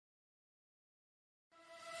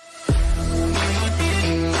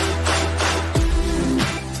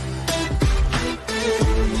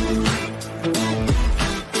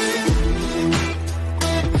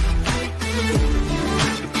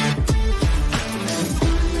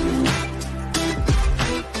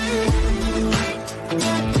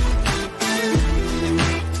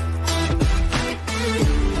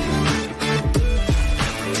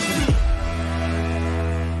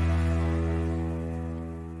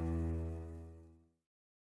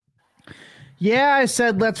Yeah, I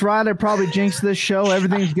said let's ride. I probably jinxed this show.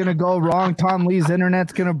 Everything's gonna go wrong. Tom Lee's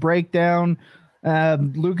internet's gonna break down.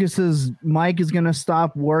 Lucas's mic is gonna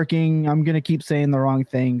stop working. I'm gonna keep saying the wrong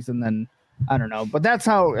things, and then I don't know. But that's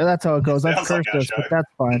how it goes. I've cursed us, but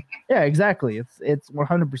that's fine. Yeah, exactly. It's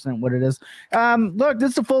 100% what it is. Look, this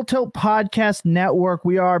is the Full Tilt Podcast Network.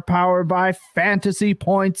 We are powered by Fantasy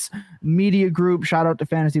Points Media Group. Shout out to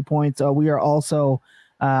Fantasy Points. We are also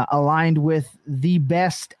aligned with the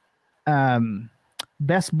best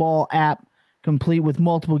ball app, complete with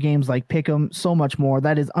multiple games like Pick'em, so much more.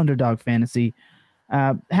 That is Underdog Fantasy.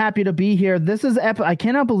 Happy to be here. This is I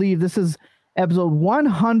cannot believe this is episode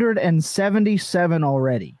 177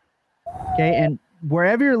 already. Okay, and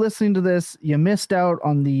wherever you're listening to this, you missed out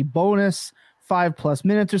on the bonus 5+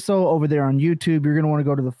 minutes or so over there on YouTube. You're going to want to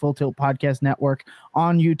go to the Full Tilt Podcast Network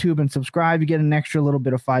on YouTube and subscribe. You get an extra little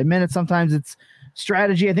bit of 5 minutes. Sometimes it's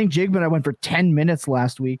strategy. I think Jigman, I went for 10 minutes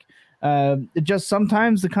last week. It just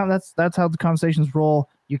sometimes that's how the conversations roll.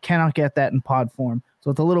 You cannot get that in pod form,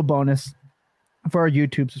 so it's a little bonus for our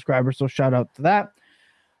YouTube subscribers. So shout out to that.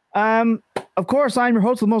 Of course, I'm your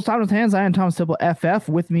host with the most time with hands. I am Thomas Tipple FF.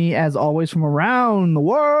 With me, as always, from around the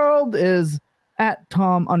world is at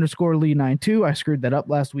Tom_Lee92. I screwed that up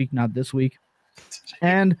last week, not this week.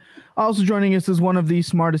 And also joining us is one of the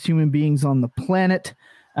smartest human beings on the planet.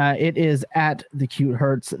 It is at the Cute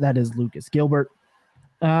Hurts. That is Lucas Gilbert.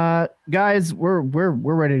 Guys, we're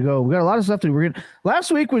ready to go. We got a lot of stuff to do.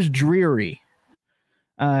 Last week was dreary.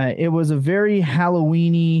 It was a very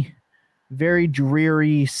Halloween-y, very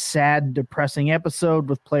dreary, sad, depressing episode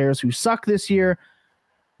with players who suck this year.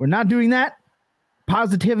 We're not doing that.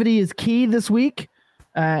 Positivity is key this week,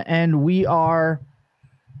 and we're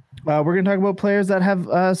going to talk about players that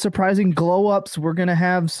have surprising glow-ups. We're going to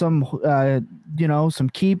have some, some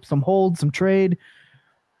keep, some hold, some trade.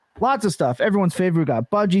 Lots of stuff. Everyone's favorite. We got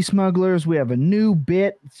Budgie Smugglers. We have a new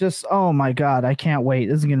bit. It's just, oh my God, I can't wait.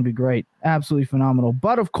 This is going to be great. Absolutely phenomenal.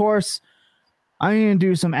 But of course, I'm going to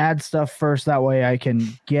do some ad stuff first. That way I can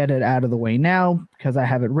get it out of the way now because I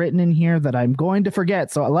have it written in here that I'm going to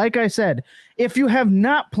forget. So like I said, if you have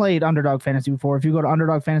not played Underdog Fantasy before, if you go to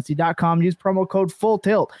underdogfantasy.com, use promo code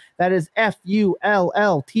FULLTILT. That is FULLTILT.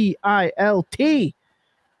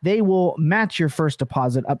 They will match your first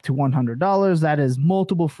deposit up to $100. That is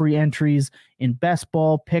multiple free entries in best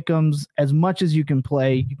ball, pick'ems, as much as you can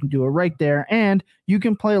play. You can do it right there. And you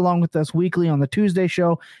can play along with us weekly on the Tuesday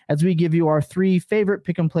show as we give you our 3 favorite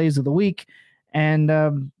pick'em plays of the week.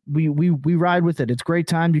 And we ride with it. It's a great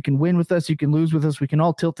time. You can win with us. You can lose with us. We can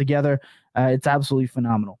all tilt together. It's absolutely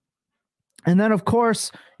phenomenal. And then, of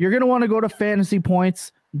course, you're going to want to go to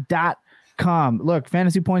fantasypoints.com. Look,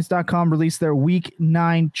 fantasypoints.com released their week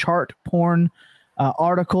 9 chart porn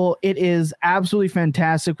article. It is absolutely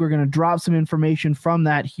fantastic. We're going to drop some information from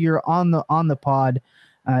that here on the pod.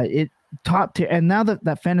 And now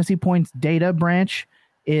that Fantasy Points data branch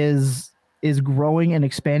is growing and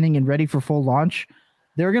expanding and ready for full launch,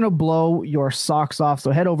 they're going to blow your socks off. So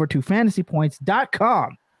head over to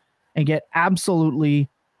fantasypoints.com and get absolutely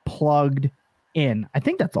plugged in. I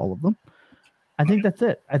think that's all of them. I think that's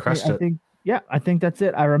it. I think that's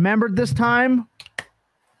it. I remembered this time.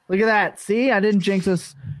 Look at that. See, I didn't jinx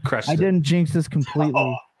us. I didn't jinx this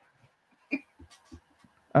completely.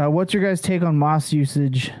 What's your guys' take on Moss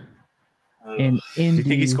usage in Indy? Do you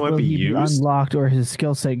think he's going to be used? Unlocked, or his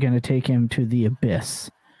skill set going to take him to the abyss?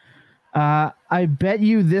 I bet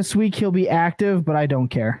you this week he'll be active, but I don't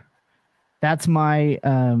care. That's my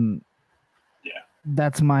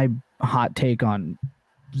That's my hot take on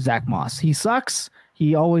Zach Moss. He sucks.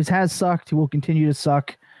 He always has sucked. He will continue to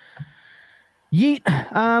suck. Yeet.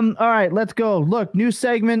 All right, let's go. Look, new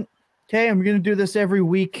segment. Okay, I'm going to do this every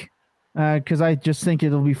week because I just think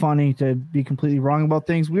it'll be funny to be completely wrong about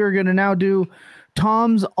things. We are going to now do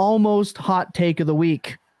Tom's almost hot take of the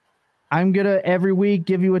week. I'm going to every week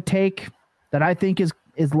give you a take that I think is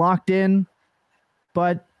locked in,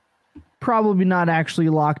 but probably not actually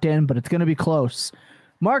locked in, but it's going to be close.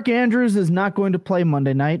 Mark Andrews is not going to play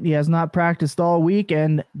Monday night. He has not practiced all week,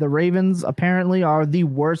 and the Ravens apparently are the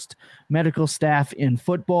worst medical staff in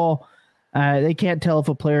football. They can't tell if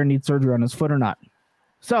a player needs surgery on his foot or not.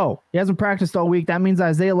 So he hasn't practiced all week. That means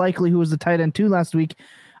Isaiah Likely, who was the tight end 2 last week,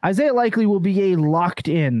 Isaiah Likely will be a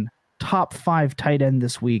locked-in top 5 tight end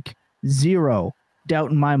this week. 0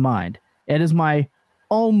 doubt in my mind. It is my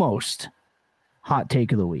almost hot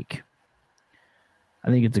take of the week. I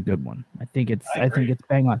think it's a good one. I think it's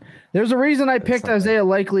bang on. There's a reason I picked Isaiah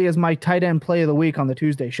Likely as my tight end play of the week on the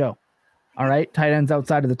Tuesday show. All right, tight ends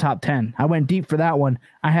outside of the top 10. I went deep for that one.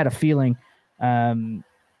 I had a feeling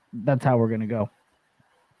that's how we're gonna go.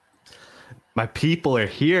 My people are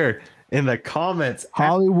here. in the comments.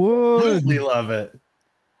 Hollywood. Absolutely love it.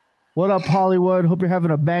 What up, Hollywood? Hope you're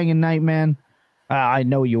having a banging night, man. I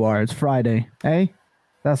know you are. It's Friday. Hey,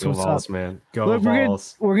 that's Go what's Vols, up, man. Go Look,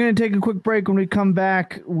 Vols. We're gonna take a quick break. When we come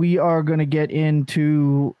back, we are gonna get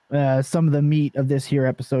into some of the meat of this here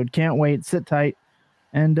episode. Can't wait. Sit tight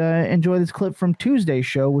and enjoy this clip from Tuesday's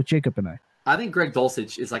show with Jacob and I. I think Greg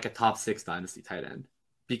Dulcich is like a top 6 dynasty tight end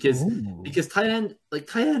because tight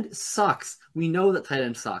end sucks. We know that tight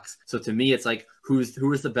end sucks. So to me, it's like who is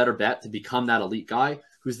the better bet to become that elite guy?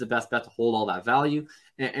 Who's the best bet to hold all that value?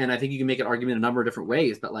 And I think you can make an argument a number of different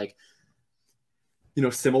ways, but like,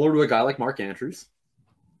 similar to a guy like Mark Andrews,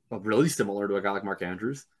 really similar to a guy like Mark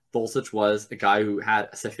Andrews, Dulcich was a guy who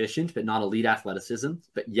had sufficient but not elite athleticism,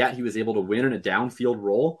 but yet he was able to win in a downfield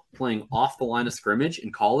role playing off the line of scrimmage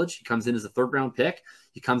in college. He comes in as a 3rd-round pick.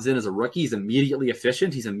 He comes in as a rookie. He's immediately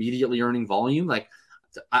efficient. He's immediately earning volume. Like,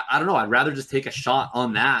 I don't know. I'd rather just take a shot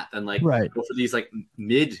on that than go for these like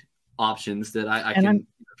mid options that I can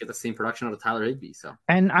get the same production out of Tyler Higbee. So,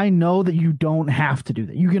 and I know that you don't have to do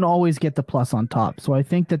that. You can always get the plus on top. So I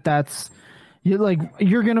think that's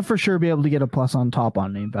you're gonna for sure be able to get a plus on top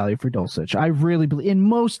on name value for Dulcich. I really believe in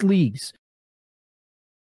most leagues.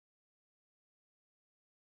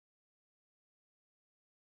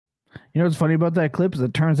 You know what's funny about that clip is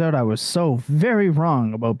it turns out I was so very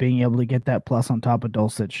wrong about being able to get that plus on top of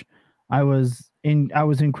Dulcich. I was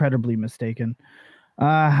incredibly mistaken.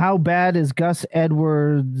 How bad is Gus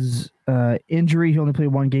Edwards' injury? He only played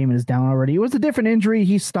 1 game and is down already. It was a different injury.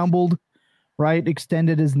 He stumbled, right?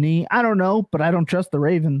 Extended his knee. I don't know, but I don't trust the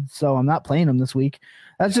Ravens, so I'm not playing them this week.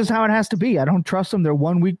 That's just how it has to be. I don't trust them. They're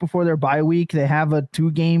 1 week before their bye week. They have a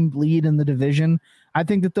 2-game lead in the division. I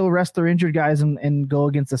think that they'll rest their injured guys and go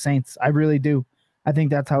against the Saints. I really do. I think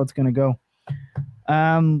that's how it's going to go.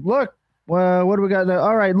 Look, what do we got?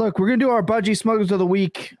 All right, look, we're going to do our Budgie Smugglers of the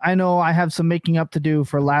Week. I know I have some making up to do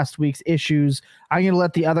for last week's issues. I'm going to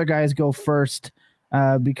let the other guys go first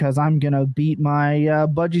because I'm going to beat my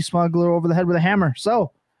Budgie Smuggler over the head with a hammer.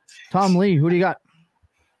 So, Tom Lee, who do you got?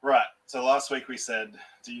 Right. So last week we said,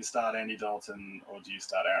 do you start Andy Dalton or do you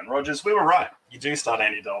start Aaron Rodgers? We were right. You do start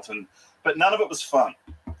Andy Dalton, but none of it was fun.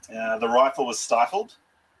 The rifle was stifled.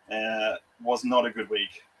 Was not a good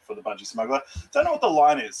week for the Budgie Smuggler. Don't know what the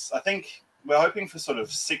line is. I think we're hoping for sort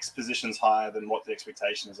of 6 positions higher than what the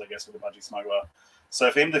expectation is, I guess, with the Budgie Smuggler.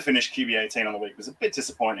 So for him to finish QB18 on the week was a bit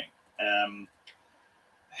disappointing.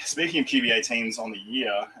 Speaking of QB18s on the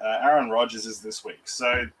year, Aaron Rodgers is this week.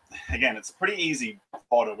 So, again, it's a pretty easy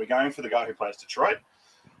fodder. We're going for the guy who plays Detroit.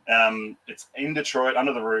 It's in Detroit,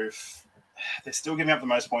 under the roof. They're still giving up the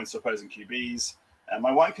most points to opposing QBs. My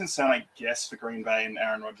one concern, I guess, for Green Bay and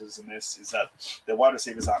Aaron Rodgers in this is that their wide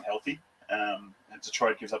receivers aren't healthy. And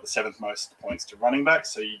Detroit gives up the 7th most points to running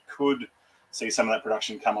backs, so you could see some of that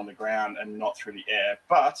production come on the ground and not through the air.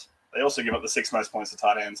 But they also give up the 6th most points to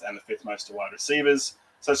tight ends and the 5th most to wide receivers.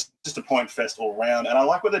 So it's just a point fest all around. And I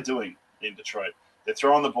like what they're doing in Detroit. They're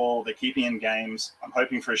throwing the ball. They're keeping in games. I'm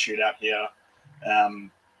hoping for a shootout here.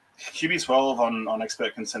 QB12 on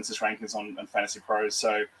expert consensus rankings on Fantasy Pros.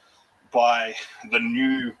 So by the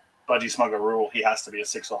new Budgie Smuggler rule, he has to be a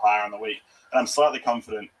 6 or higher on the week. And I'm slightly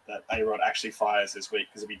confident that A-Rod actually fires this week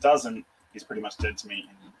because if he doesn't, he's pretty much dead to me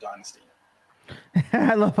in Dynasty.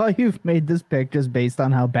 I love how you've made this pick just based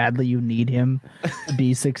on how badly you need him to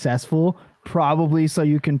be successful. Probably so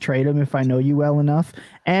you can trade him if I know you well enough.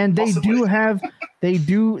 And they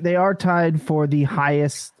they are tied for the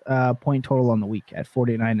highest point total on the week at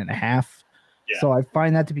 49.5. Yeah. So I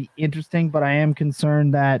find that to be interesting, but I am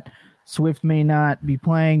concerned that Swift may not be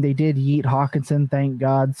playing. They did yeet Hawkinson, thank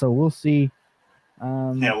God. So we'll see. A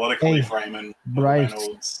lot of Khalif Raymond,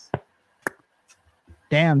 Reynolds.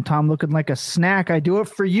 Damn, Tom looking like a snack. I do it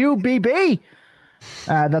for you, BB.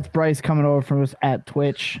 That's Bryce coming over from us at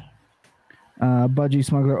Twitch. Budgie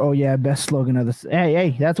Smuggler. Oh, yeah. Best slogan of this.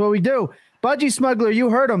 Hey, that's what we do. Budgie Smuggler.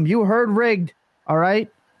 You heard him. You heard rigged. All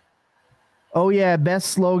right. Oh, yeah. Best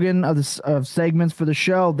slogan of segments for the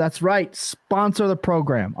show. That's right. Sponsor the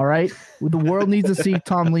program. All right. The world needs to see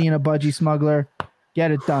Tom Lee and a Budgie Smuggler.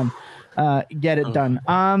 Get it done.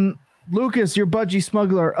 Lucas, your Budgie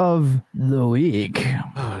Smuggler of the week.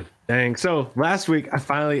 Oh, dang. So last week, I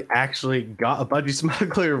finally actually got a Budgie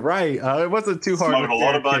Smuggler right. It wasn't too hard. Smuggled a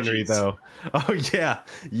lot of budgies. Henry, though. Oh, yeah.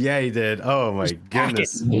 Yeah, he did. Oh, my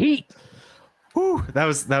goodness. Whew, that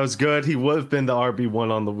was good. He would have been the RB1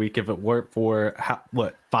 on the week if it weren't for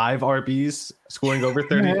 5 RBs scoring over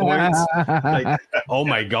 30 points. Like, oh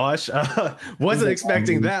my gosh, wasn't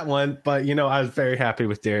expecting that one. But I was very happy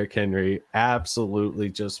with Derrick Henry. Absolutely,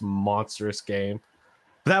 just monstrous game.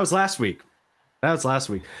 But that was last week. That was last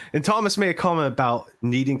week. And Thomas made a comment about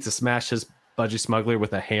needing to smash his budgie smuggler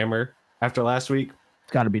with a hammer after last week.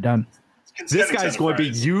 It's got to be done. This guy's going to be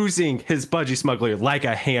using his budgie smuggler like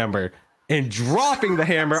a hammer and dropping the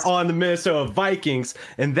hammer on the Minnesota Vikings.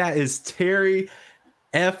 And that is Terry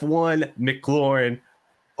F1 McLaurin.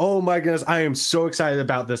 Oh my goodness. I am so excited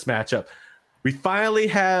about this matchup. We finally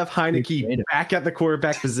have Heineke back at the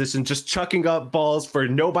quarterback position, just chucking up balls for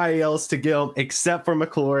nobody else to get them except for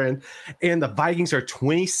McLaurin. And the Vikings are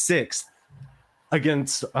 26th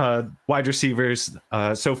against wide receivers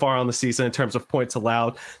so far on the season in terms of points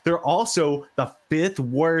allowed. They're also the 5th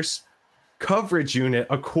worst coverage unit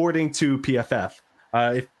according to PFF.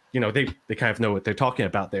 If they kind of know what they're talking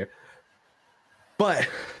about there. But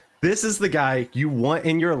this is the guy you want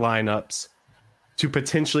in your lineups to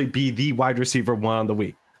potentially be the wide receiver 1 on the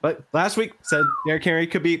week. But last week said Derrick Henry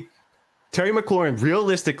could be. Terry McLaurin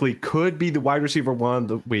realistically could be the wide receiver 1 on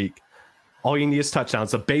the week. All you need is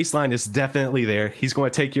touchdowns. The baseline is definitely there. He's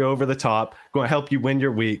going to take you over the top, going to help you win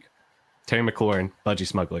your week. Terry McLaurin, budgie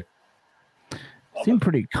smuggler. Seem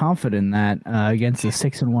pretty confident in that against the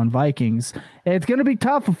 6-1 Vikings. It's going to be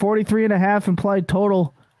tough. A 43.5 implied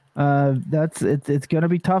total. It's going to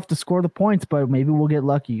be tough to score the points, but maybe we'll get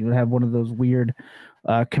lucky. We'll have one of those weird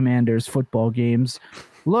Commanders football games.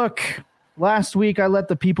 Look, last week I let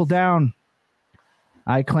the people down.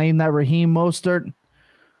 I claimed that Raheem Mostert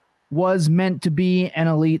was meant to be an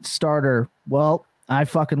elite starter. Well, I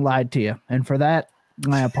fucking lied to you. And for that,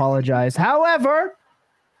 I apologize. However,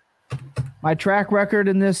 my track record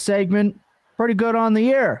in this segment, pretty good on the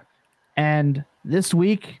year. And this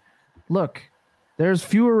week, look, there's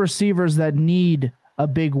fewer receivers that need a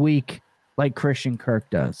big week like Christian Kirk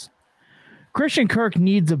does. Christian Kirk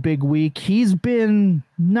needs a big week. He's been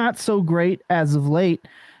not so great as of late.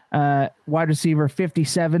 Wide receiver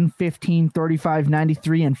 57, 15, 35,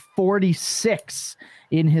 93, and 46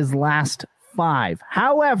 in his last 5.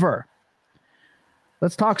 However,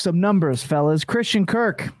 let's talk some numbers, fellas. Christian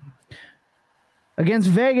Kirk against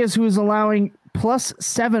Vegas, who is allowing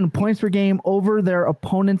 +7 points per game over their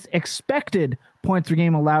opponent's expected points per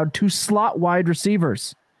game allowed to slot wide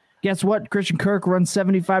receivers. Guess what? Christian Kirk runs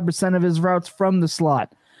 75% of his routes from the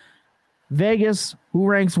slot. Vegas, who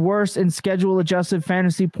ranks worst in schedule-adjusted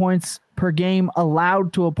fantasy points per game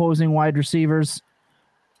allowed to opposing wide receivers.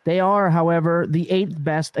 They are, however, the 8th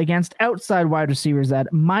best against outside wide receivers at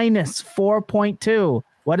 -4.2.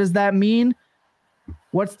 What does that mean?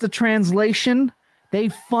 What's the translation? They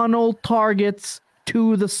funnel targets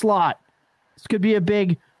to the slot. This could be a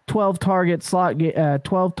big 12-target slot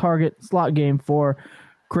game for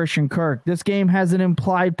Christian Kirk. This game has an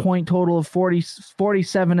implied point total of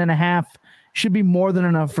 47.5. Should be more than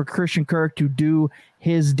enough for Christian Kirk to do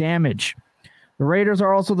his damage. The Raiders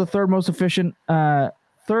are also the third most efficient matchup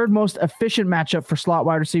for slot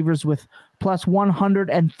wide receivers with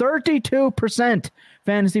 +132%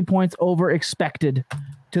 fantasy points over expected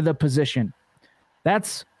to the position.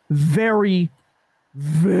 That's very,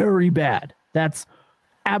 very bad. That's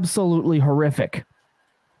absolutely horrific.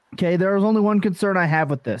 Okay, there is only one concern I have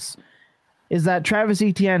with this, is that Travis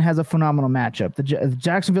Etienne has a phenomenal matchup. The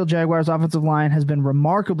Jacksonville Jaguars offensive line has been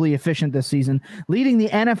remarkably efficient this season, leading the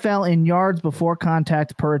NFL in yards before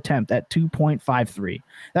contact per attempt at 2.53.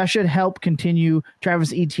 That should help continue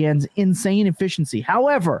Travis Etienne's insane efficiency.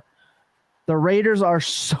 However, the Raiders are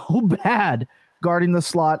so bad guarding the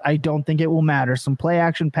slot, I don't think it will matter. Some play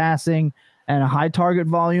action passing and a high target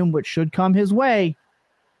volume, which should come his way,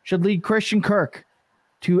 should lead Christian Kirk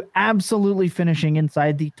to absolutely finishing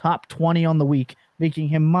inside the top 20 on the week, making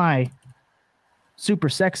him my super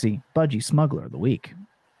sexy budgie smuggler of the week.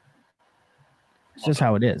 It's just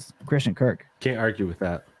how it is. Christian Kirk. Can't argue with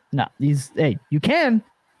that. No, you can,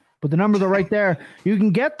 but the numbers are right there. You can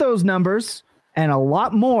get those numbers and a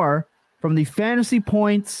lot more from the Fantasy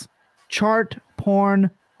Points Chart Porn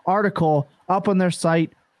article up on their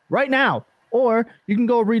site right now. Or you can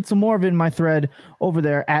go read some more of it in my thread over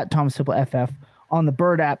there at Thomas Hipple FF on the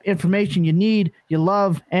Bird app. Information you need, you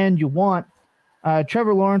love, and you want.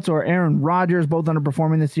 Trevor Lawrence or Aaron Rodgers, both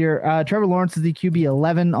underperforming this year. Trevor Lawrence is the QB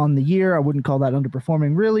 11 on the year. I wouldn't call that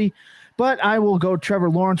underperforming, really. But I will go Trevor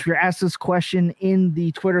Lawrence. We were asked this question in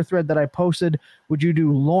the Twitter thread that I posted. Would you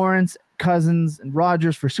do Lawrence, Cousins, and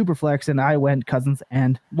Rodgers for Superflex? And I went Cousins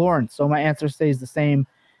and Lawrence. So my answer stays the same.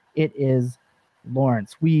 It is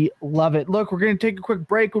Lawrence. We love it. Look, we're going to take a quick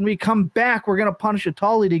break. When we come back, we're going to punish a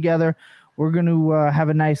Tolly together. We're going to have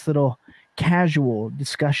a nice little casual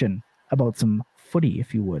discussion about some footy,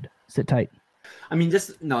 if you would. Sit tight. I mean,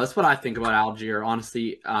 that's what I think about Algier.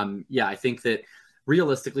 Honestly, I think that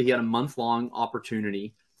realistically, he had a month-long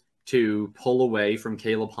opportunity to pull away from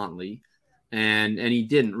Caleb Huntley and he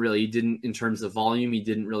didn't really. He didn't in terms of volume. He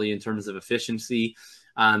didn't really in terms of efficiency.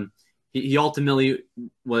 He ultimately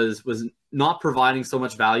was not providing so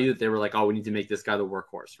much value that they were like, oh, we need to make this guy the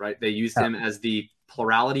workhorse, right? They used him as the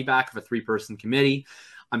plurality back of a 3-person committee.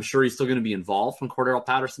 I'm sure he's still going to be involved when Cordero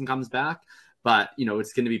Patterson comes back, but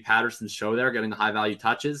it's going to be Patterson's show there, getting the high value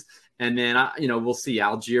touches. And then, we'll see.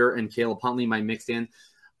 Algier and Caleb Huntley might mix in.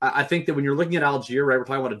 I think that when you're looking at Algier, right, we're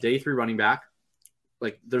talking about a day 3 running back.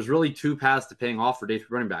 Like, there's really 2 paths to paying off for day 3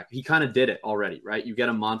 running back. He kind of did it already, right? You get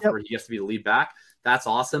a month where he gets to be the lead back. That's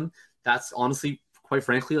awesome. That's honestly, quite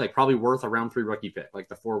frankly, like probably worth a round 3 rookie pick, like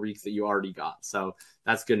the 4 weeks that you already got. So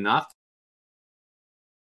that's good enough.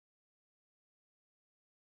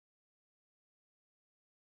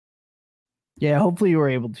 Yeah, hopefully you were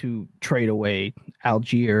able to trade away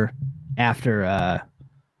Algier after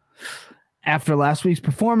last week's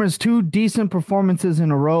performance. 2 decent performances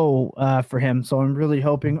in a row for him. So I'm really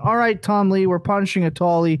hoping. All right, Tom Lee, we're punching a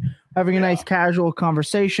tallie, having a nice casual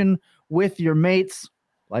conversation with your mates,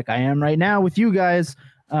 like I am right now with you guys.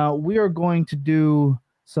 We are going to do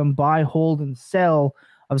some buy, hold, and sell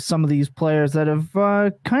of some of these players that have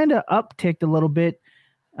kind of upticked a little bit.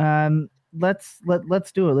 Let's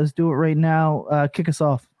do it. Let's do it right now. Kick us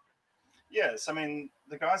off. Yes, I mean,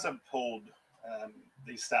 the guys have pulled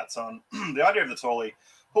these stats on. The idea of the Tawley,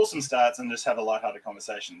 pull some stats and just have a lighthearted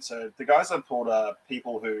conversation. So the guys I've pulled are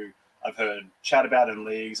people who I've heard chat about in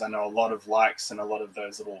leagues. I know a lot of likes and a lot of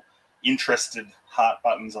those little interested heart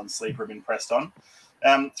buttons on Sleeper have been pressed on.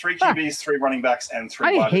 3 QBs, 3 running backs, and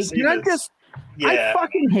 3 wide receivers. I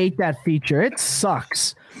fucking hate that feature. It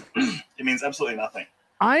sucks. It means absolutely nothing.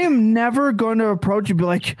 I am never going to approach and be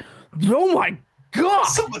like, oh my God.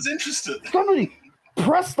 Someone's interested. Somebody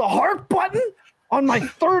press the heart button on my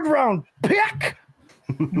 3rd round pick.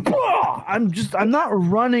 I'm not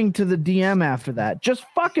running to the DM after that. Just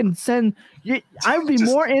fucking send. I would be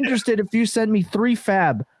more interested if you sent me 3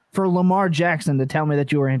 fab for Lamar Jackson to tell me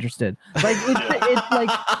that you were interested. Like, it's like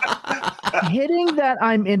hitting that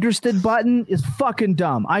I'm interested button is fucking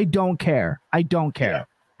dumb. I don't care. Don't care.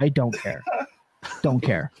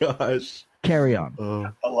 Gosh. Carry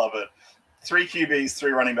on. I love it. 3 QBs,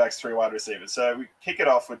 3 running backs, 3 wide receivers. So we kick it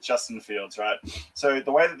off with Justin Fields, right? So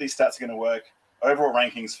the way that these stats are going to work, overall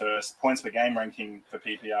rankings first, points per game ranking for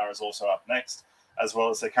PPR is also up next, as well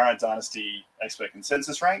as the current Dynasty expert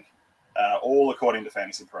consensus rank, all according to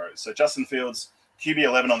Fantasy Pros. So Justin Fields, QB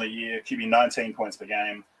 11 on the year, QB 19 points per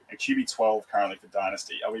game, and QB 12 currently for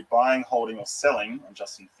Dynasty. Are we buying, holding, or selling on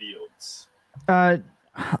Justin Fields?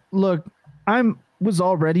 Look, was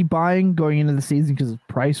already buying going into the season because his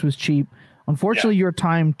price was cheap. Unfortunately, your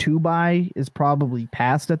time to buy is probably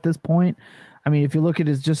past at this point. I mean, if you look at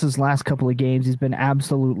his last couple of games, he's been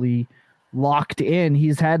absolutely locked in.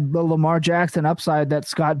 He's had the Lamar Jackson upside that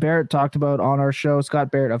Scott Barrett talked about on our show.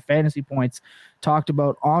 Scott Barrett of Fantasy Points talked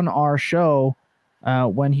about on our show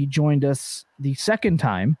when he joined us the second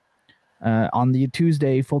time on the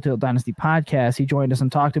Tuesday Full Tilt Dynasty podcast. He joined us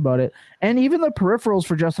and talked about it. And even the peripherals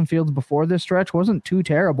for Justin Fields before this stretch wasn't too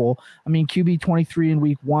terrible. I mean, QB 23 in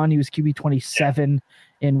week 1. He was QB 27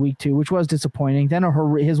 in week 2, which was disappointing. Then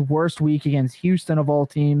his worst week against Houston of all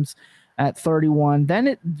teams at 31.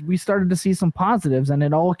 Then we started to see some positives, and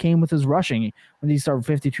it all came with his rushing. When he started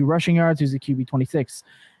 52 rushing yards, he was a QB 26.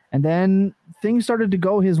 And then things started to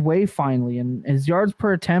go his way finally, and his yards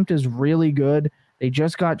per attempt is really good. They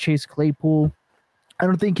just got Chase Claypool. I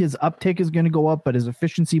don't think his uptick is going to go up, but his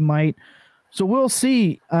efficiency might. So we'll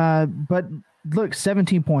see. But look,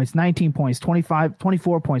 17 points, 19 points, 25,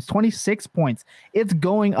 24 points, 26 points. It's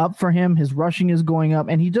going up for him. His rushing is going up,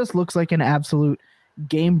 and he just looks like an absolute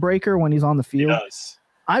game breaker when he's on the field. He does.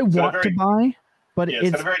 I want to buy, but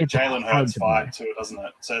it's got a very Jalen Hurts vibe to it, doesn't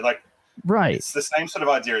it? So, like, right. It's the same sort of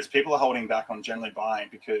idea as people are holding back on generally buying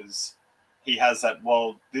because he has that,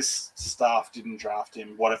 well, this staff didn't draft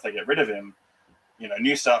him. What if they get rid of him?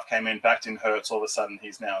 New staff came in, backed in Hurts. All of a sudden,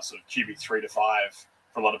 he's now sort of QB 3 to 5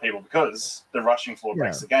 for a lot of people because the rushing floor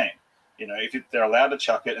breaks the game. If they're allowed to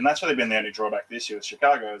chuck it, and that's really been the only drawback this year with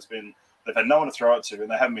Chicago has been they've had no one to throw it to, and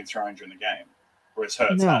they haven't been throwing during the game. Whereas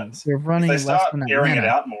Hurts has. They're running if they start airing it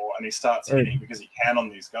out more and he starts hitting because he can on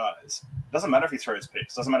these guys, it doesn't matter if he throws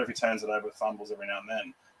picks. It doesn't matter if he turns it over with fumbles every now and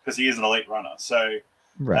then because he is an elite runner. So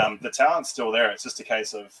the talent's still there. It's just a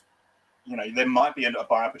case of, there might be a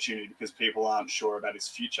buy opportunity because people aren't sure about his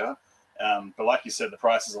future. But like you said, the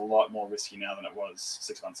price is a lot more risky now than it was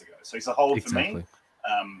 6 months ago. So he's a hold for me.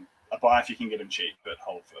 A buy if you can get him cheap, but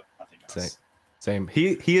hold for nothing else. Same.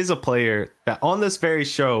 He is a player that on this very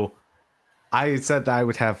show, I said that I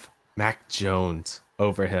would have Mac Jones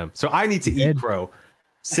over him. So I need to eat crow.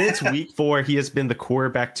 Since week 4, he has been the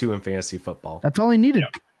quarterback 2 in fantasy football. That's all he needed.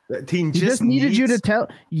 He just needed you to tell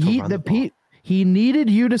he needed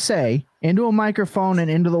you to say into a microphone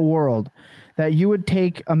and into the world that you would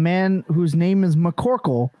take a man whose name is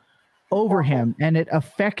McCorkle over him, and it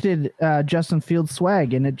affected Justin Fields'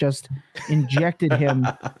 swag, and it just injected him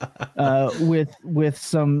with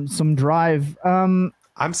some drive. I'm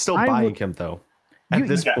still buying him though. At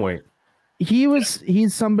this point,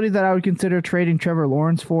 he's somebody that I would consider trading Trevor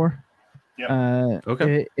Lawrence for.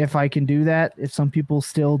 Okay. If I can do that, if some people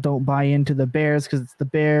still don't buy into the Bears because it's the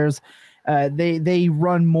Bears, they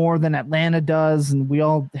run more than Atlanta does, and we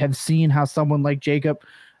all have seen how someone like Jacob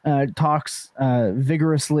talks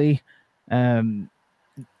vigorously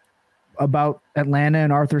about Atlanta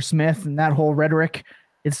and Arthur Smith and that whole rhetoric.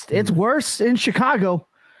 It's worse in Chicago,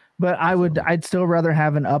 but I'd still rather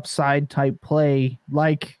have an upside type play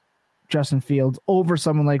like Justin Fields over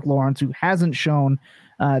someone like Lawrence who hasn't shown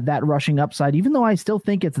that rushing upside, even though I still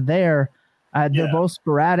think it's there. They're both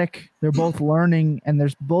sporadic. They're both learning, and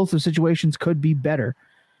there's both the situations could be better.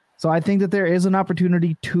 So I think that there is an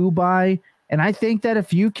opportunity to buy. And I think that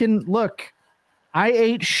if you can look, I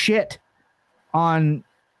ate shit on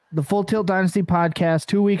the Full Tilt Dynasty podcast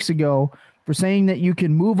 2 weeks ago for saying that you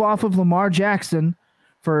can move off of Lamar Jackson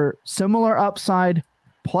for similar upside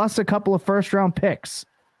plus a couple of first round picks.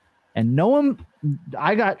 And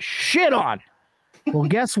I got shit on. Well,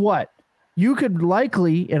 guess what? You could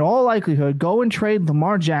likely, in all likelihood, go and trade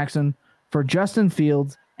Lamar Jackson for Justin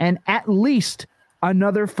Fields and at least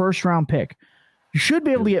another first-round pick. You should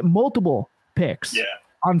be able to get multiple picks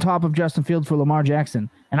on top of Justin Fields for Lamar Jackson.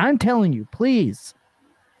 And I'm telling you, please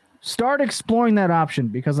start exploring that option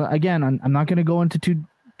because, again, I'm not going to go into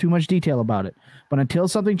too much detail about it. But until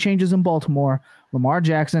something changes in Baltimore, Lamar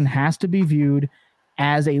Jackson has to be viewed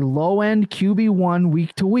as a low-end QB1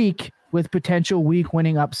 week to week with potential week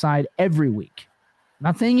winning upside every week. I'm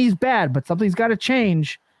not saying he's bad, but something's got to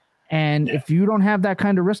change. And if you don't have that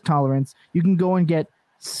kind of risk tolerance, you can go and get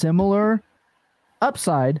similar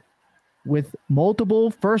upside with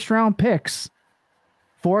multiple first-round picks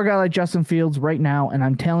for a guy like Justin Fields right now. And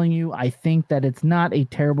I'm telling you, I think that it's not a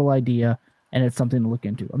terrible idea, and it's something to look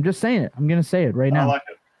into. I'm just saying it. I'm going to say it right now. I like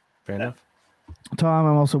it. Fair enough. Tom,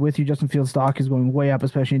 I'm also with you. Justin Fields' stock is going way up,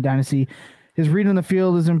 especially in Dynasty. His read on the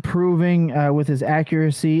field is improving with his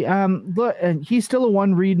accuracy. Look, he's still a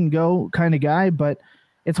one read and go kind of guy, but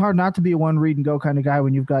it's hard not to be a one read and go kind of guy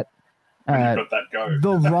when you've got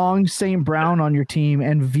the wrong St. Brown on your team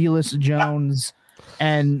and Velus Jones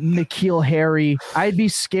and N'Keal Harry. I'd be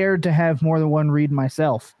scared to have more than one read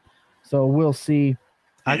myself. So we'll see.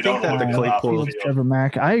 I think that the Claypool, Trevor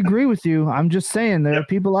Mack. I agree with you. I'm just saying there are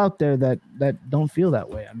people out there that don't feel that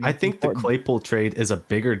way. I mean, I think the Claypool trade is a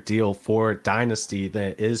bigger deal for Dynasty than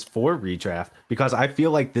it is for redraft because I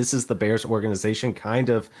feel like this is the Bears organization kind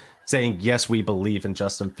of saying, yes, we believe in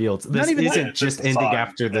Justin Fields. This isn't just ending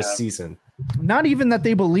after this season. Not even that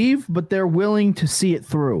they believe, but they're willing to see it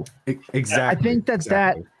through. Exactly. I think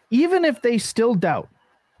that even if they still doubt,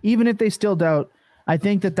 I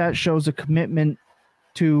think that shows a commitment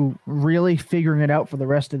to really figuring it out for the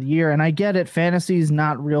rest of the year. And I get it. Fantasy is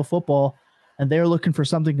not real football and they're looking for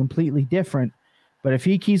something completely different. But if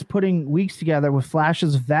he keeps putting weeks together with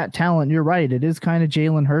flashes of that talent, you're right. It is kind of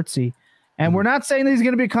Jalen Hurtsy. And we're not saying that he's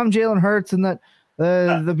going to become Jalen Hurts and that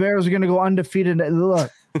the Bears are going to go undefeated.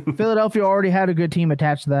 Look, Philadelphia already had a good team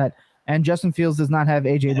attached to that. And Justin Fields does not have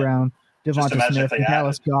A.J. Brown, Devonta Smith, and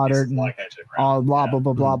Dallas Goedert, and all blah, blah,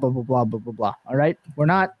 blah, blah, blah, blah, blah, blah, blah, blah. All right? We're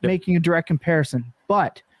not making a direct comparison.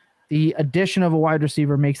 But the addition of a wide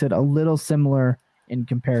receiver makes it a little similar in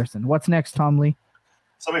comparison. What's next, Tom Lee?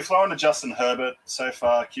 So we've flown to Justin Herbert so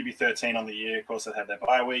far, QB 13 on the year. Of course, they had their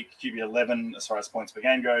bye week, QB 11 as far as points per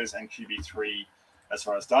game goes, and QB 3 as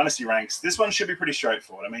far as dynasty ranks. This one should be pretty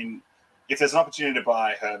straightforward. I mean, if there's an opportunity to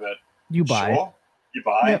buy Herbert, you buy.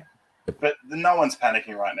 Yep. But no one's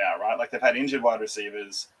panicking right now, right? Like they've had injured wide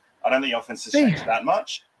receivers. I don't think the offense has changed that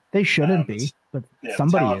much. They shouldn't be, but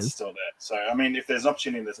somebody is still there. So, I mean, if there's an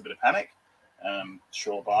opportunity, there's a bit of panic.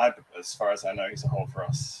 Sure, buy. But as far as I know, he's a hold for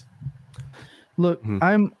us. Look,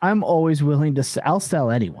 I'm always willing to. I'll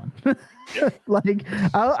sell anyone. Like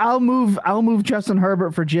I'll move Justin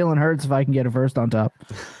Herbert for Jalen Hurts if I can get a first on top.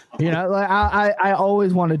 You know, like I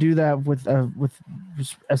always want to do that with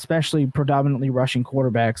especially predominantly rushing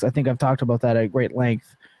quarterbacks. I think I've talked about that at great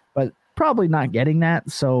length, but probably not getting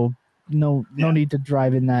that. So no need to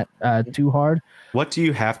drive in that too hard. What do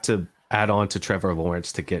you have to add on to Trevor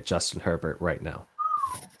Lawrence to get Justin Herbert right now?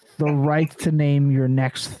 The right to name your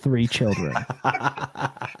next 3 children.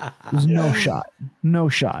 There's no shot. No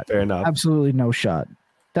shot. Fair enough. Absolutely no shot.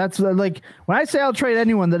 That's like when I say I'll trade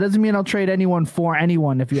anyone, that doesn't mean I'll trade anyone for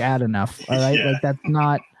anyone if you add enough. All right. Like that's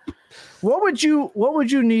not what would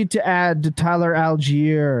you need to add to Tyler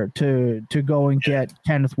Algier to go and get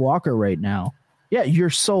Kenneth Walker right now? Yeah, your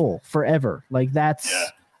soul forever. Like that's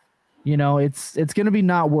it's gonna be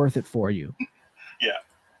not worth it for you. Yeah.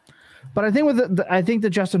 But I think I think the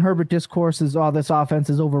Justin Herbert discourse is this offense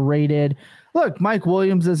is overrated. Look, Mike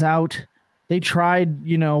Williams is out. They tried,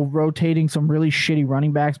 rotating some really shitty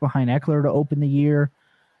running backs behind Eckler to open the year,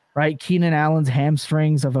 right? Keenan Allen's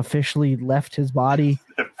hamstrings have officially left his body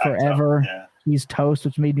forever. Yeah. He's toast,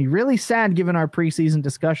 which made me really sad given our preseason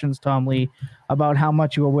discussions, Tom Lee, about how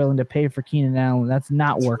much you were willing to pay for Keenan Allen. That's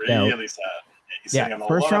not worked out. Really sad. Yeah,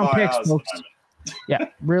 first round picks, folks. Yeah,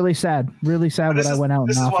 really sad. Really sad when I went out.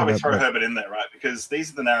 This is why we throw Herbert in there, right? Because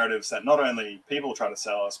these are the narratives that not only people try to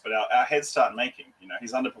sell us, but our heads start making.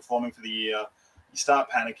 He's underperforming for the year. You start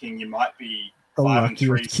panicking. You might be the 5-3,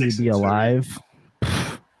 luckiest QB alive.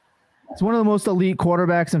 It's one of the most elite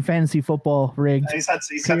quarterbacks in fantasy football. Rigged. And he's had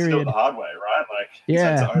to do it the hard way, right? Like he's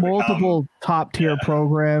had to multiple top tier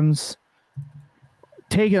programs,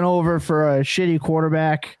 taking over for a shitty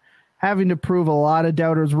quarterback, having to prove a lot of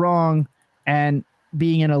doubters wrong, and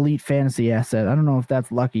being an elite fantasy asset. I don't know if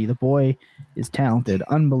that's lucky. The boy is talented,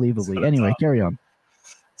 unbelievably. Anyway, carry on.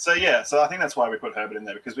 So I think that's why we put Herbert in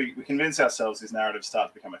there, because we convince ourselves these narratives start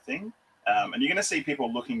to become a thing. And you're going to see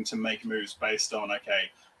people looking to make moves based on, okay,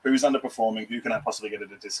 who's underperforming, who can I possibly get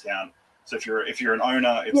at a discount? So if you're an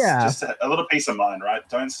owner, it's just a little peace of mind, right?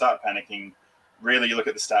 Don't start panicking. Really, you look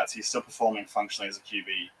at the stats, he's still performing functionally as a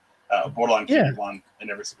QB, borderline QB1 in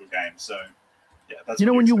every single game. So, that's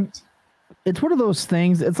it's one of those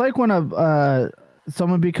things. It's like when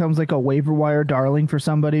someone becomes like a waiver wire darling for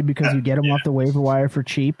somebody because you get them off the waiver wire for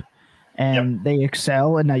cheap and they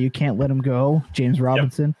excel and now you can't let them go. James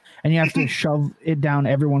Robinson. And you have to shove it down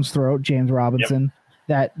everyone's throat. James Robinson.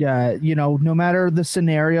 That, no matter the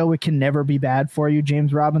scenario, it can never be bad for you,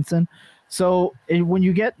 James Robinson. So when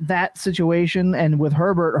you get that situation, and with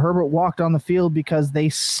Herbert walked on the field because they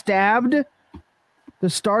stabbed the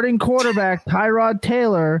starting quarterback, Tyrod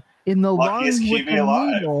Taylor, in the lung with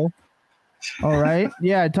the needle. All right.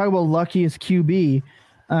 Yeah, talk about luckiest QB.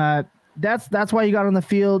 That's why you got on the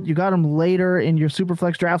field. You got him later in your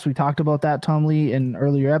Superflex drafts. We talked about that, Tom Lee, in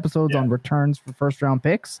earlier episodes on returns for first-round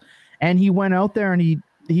picks. And he went out there and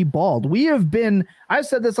he balled. I've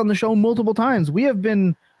said this on the show multiple times. We have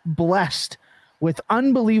been blessed with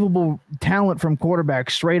unbelievable talent from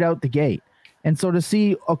quarterbacks straight out the gate. And so to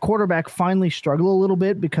see a quarterback finally struggle a little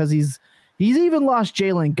bit because he's even lost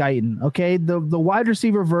Jalen Guyton, okay? The wide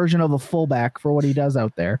receiver version of a fullback for what he does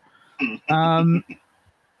out there. And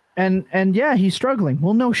he's struggling.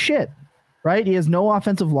 Well, no shit, right? He has no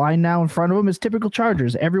offensive line now in front of him. It's typical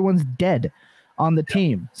Chargers. Everyone's dead on the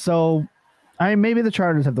team. So maybe the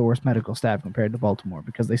Chargers have the worst medical staff compared to Baltimore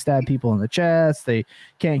because they stab people in the chest. They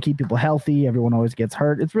can't keep people healthy. Everyone always gets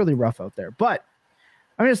hurt. It's really rough out there. But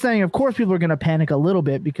I'm just saying, of course, people are going to panic a little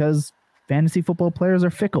bit because fantasy football players are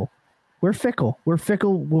fickle. We're fickle. We're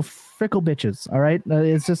fickle bitches. All right.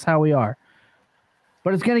 It's just how we are.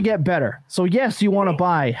 But it's going to get better. So yes, you want to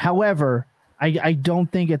buy. However, I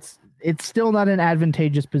don't think it's still not an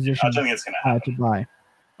advantageous position I don't think it's going to happen. To buy.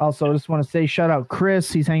 Also, I just want to say shout out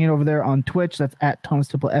Chris. He's hanging over there on Twitch. That's at Thomas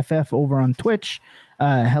Tipple FF over on Twitch.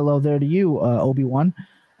 Hello there to you, Obi-Wan.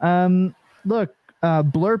 Look,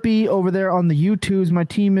 Blurpy over there on the YouTubes. My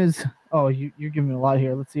team is you're giving me a lot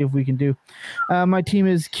here. Let's see if we can do. My team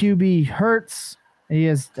is QB Hertz. He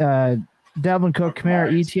has Dalvin Cook,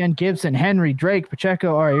 Kamara, Etienne, Gibson, Henry, Drake,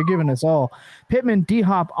 Pacheco. All right, you're giving us all. Pittman,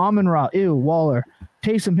 D-Hop, Amon-Ra, Waller,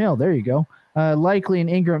 Taysom Hill. There you go. Likely and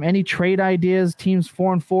Ingram. Any trade ideas? Teams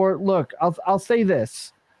 4-4. Look, I'll say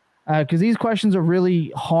this because these questions are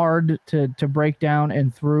really hard to break down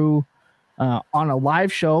and through on a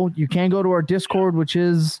live show. You can go to our Discord, which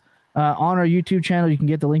is on our YouTube channel. You can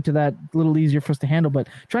get the link to that. A little easier for us to handle. But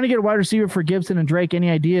trying to get a wide receiver for Gibson and Drake. Any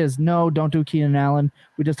ideas? No, don't do Keenan Allen.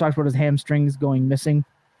 We just talked about his hamstrings going missing.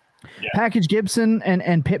 Yeah. Package Gibson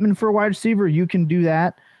and Pittman for a wide receiver. You can do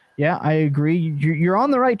that. Yeah, I agree. You're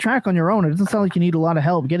on the right track on your own. It doesn't sound like you need a lot of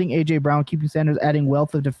help. Getting A.J. Brown, keeping Sanders, adding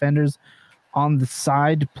wealth of defenders on the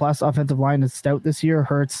side, plus offensive line is stout this year.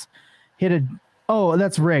 Hurts hit a –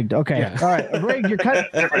 that's rigged. Okay. Yeah. All right. Rigged,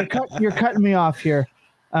 you're cutting me off here.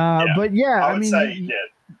 But, yeah, I would say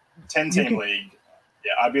 10-team league,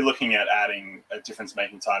 I'd be looking at adding a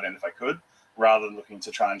difference-making tight end if I could, rather than looking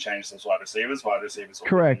to try and change those wide receivers. Wide receivers will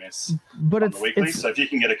correct. Miss but on the weekly. So if you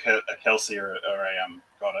can get a Kelsey or a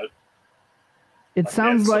got it. It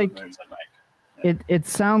sounds like it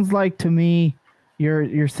sounds like to me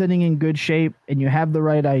You're sitting in good shape and you have the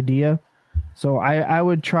right idea. So I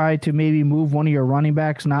would try to maybe move one of your running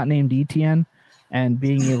backs not named Etienne and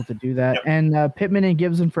being able to do that. Yep. And Pittman and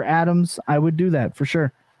Gibson for Adams, I would do that for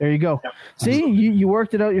sure. There you go. Yep. See, you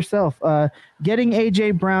worked it out yourself. Getting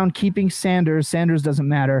A.J. Brown, keeping Sanders doesn't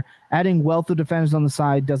matter. Adding wealth of defenders on the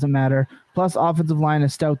side doesn't matter. Plus, offensive line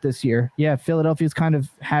is stout this year. Yeah, Philadelphia's kind of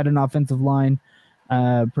had an offensive line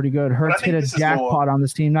pretty good. Hurts hit a jackpot on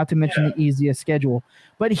this team, not to mention the easiest schedule.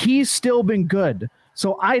 But he's still been good.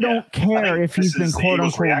 So I don't care if he's been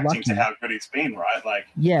quote-unquote reacting lucky. to how good he's been, right? Like,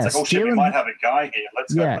 yes, it's like, oh shit, we might have a guy here.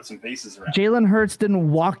 Let's go put some pieces around. Jalen Hurts didn't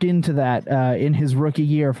walk into that in his rookie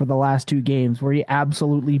year for the last 2 games where he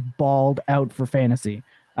absolutely balled out for fantasy.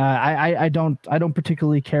 I don't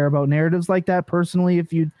particularly care about narratives like that personally.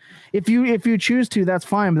 If you choose to, that's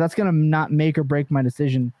fine, but that's gonna not make or break my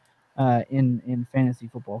decision in fantasy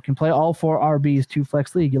football. Can play all 4 RBs, 2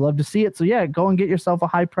 flex league. You love to see it. So yeah, go and get yourself a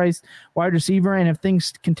high priced wide receiver. And if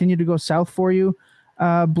things continue to go south for you,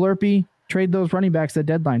 Blurpy, trade those running backs at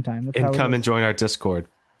deadline time. And come and join our Discord.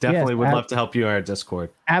 Definitely would love to help you in our Discord.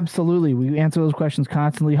 Absolutely. We answer those questions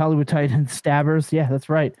constantly. Hollywood Titans, Stabbers. Yeah, that's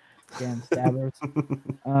right. Again, Stabbers.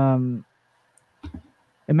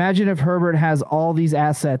 Imagine if Herbert has all these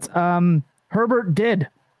assets. Herbert did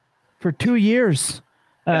for 2 years.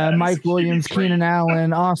 Mike Williams, Keenan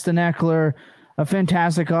Allen, Austin Eckler, a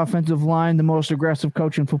fantastic offensive line, the most aggressive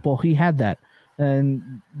coach in football. He had that.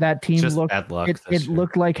 And that team just looked bad luck it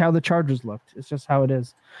looked like how the Chargers looked. It's just how it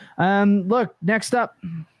is. Look, next up.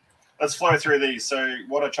 Let's flow through these. So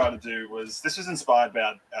what I tried to do was, this was inspired by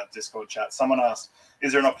our Discord chat. Someone asked,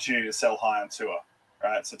 is there an opportunity to sell high on Tua?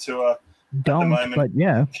 Right. So Tua at the moment, but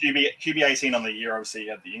yeah. QB 18 on the year, obviously he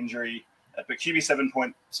had the injury. But QB 7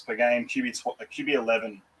 points per game, QB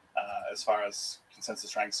 11 as far as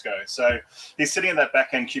consensus ranks go. So he's sitting in that back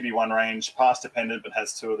end QB 1 range, pass dependent, but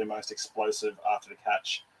has 2 of the most explosive after the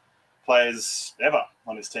catch players ever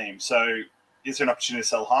on his team. So is there an opportunity to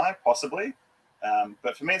sell high? Possibly.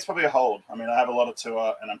 But for me, it's probably a hold. I mean, I have a lot of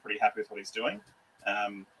Tua and I'm pretty happy with what he's doing.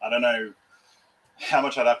 I don't know how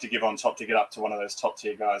much I'd have to give on top to get up to one of those top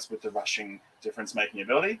tier guys with the rushing difference making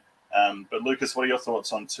ability. But Lucas, what are your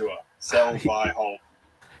thoughts on Tua? Sell, buy, hold?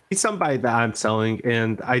 He's somebody that I'm selling,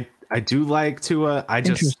 and I do like Tua.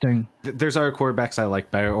 There's other quarterbacks I like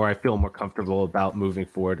better, or I feel more comfortable about moving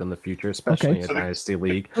forward in the future, especially in Dynasty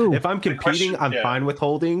League. If I'm competing, I'm fine with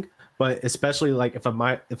holding, but especially like if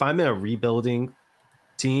I'm in a rebuilding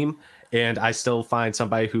team and I still find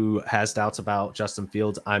somebody who has doubts about Justin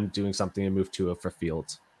Fields, I'm doing something to move Tua for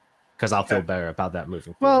Fields. Because I'll feel better about that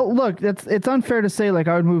moving forward. Well, look, it's unfair to say like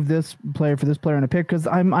I would move this player for this player in a pick because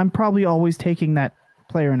I'm probably always taking that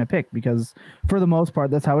player in a pick because for the most part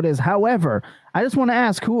that's how it is. However, I just want to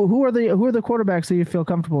ask who are the quarterbacks that you feel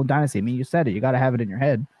comfortable in Dynasty? I mean, you said it, you got to have it in your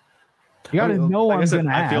head. You got to know what I'm going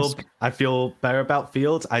to ask. I feel better about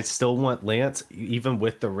Fields. I still want Lance, even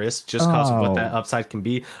with the risk, just because of what that upside can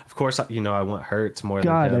be. Of course, I want Hurts more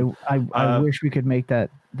than him. I wish we could make that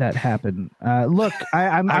happen. Look,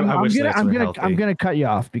 I'm gonna cut you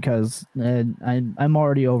off because I'm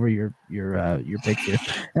already over your picks here,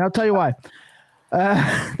 and I'll tell you why.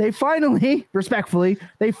 They finally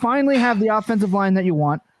have the offensive line that you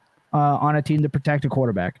want on a team to protect a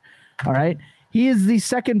quarterback. All right. He is the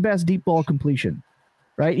second best deep ball completion,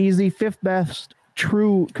 right? He's the 5th best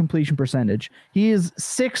true completion percentage. He is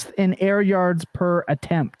 6th in air yards per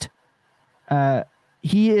attempt.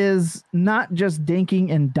 He is not just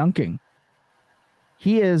dinking and dunking.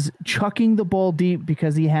 He is chucking the ball deep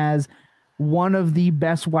because he has one of the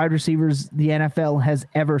best wide receivers the NFL has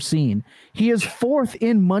ever seen. He is 4th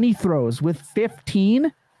in money throws with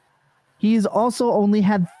 15. He's also only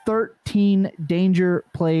had 13 danger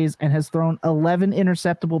plays and has thrown 11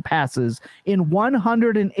 interceptable passes in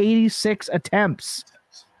 186 attempts.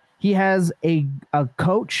 He has a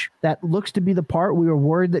coach that looks to be the part. We were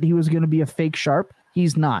worried that he was going to be a fake Sharp.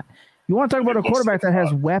 He's not. You want to talk about a quarterback that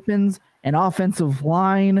has weapons and offensive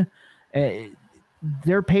line.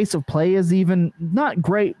 Their pace of play is even not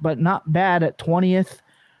great, but not bad at 20th.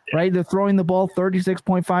 Right, they're throwing the ball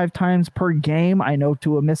 36.5 times per game. I know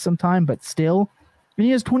Tua missed some time, but still. And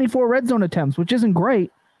he has 24 red zone attempts, which isn't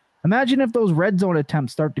great. Imagine if those red zone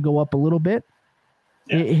attempts start to go up a little bit.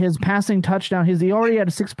 Yeah. His passing touchdown, he already had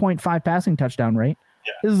a 6.5 passing touchdown rate.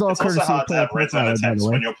 Yeah. This is all it's courtesy also hard to have red zone attempts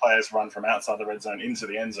when your players run from outside the red zone into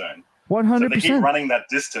the end zone. 100%. So if they keep running that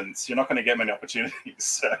distance, you're not going to get many opportunities.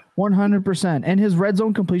 So. 100%. And his red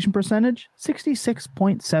zone completion percentage,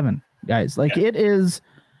 66.7, guys. It is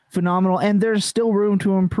phenomenal, and there's still room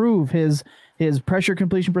to improve. His pressure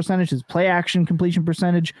completion percentage, his play action completion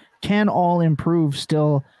percentage can all improve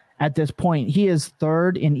still at this point. He is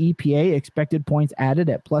third in EPA, expected points added,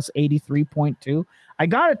 at plus 83.2. I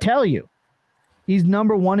got to tell you, he's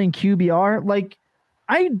number one in QBR. Like,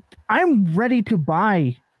 I'm ready to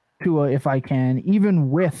buy Tua if I can,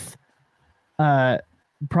 even with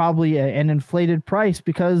probably an inflated price,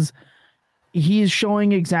 because he's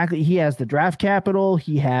showing exactly, he has the draft capital,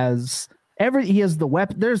 he has the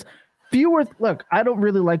weapon. There's fewer. Look, I don't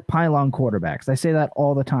really like pylon quarterbacks. I say that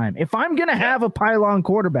all the time. If I'm gonna have a pylon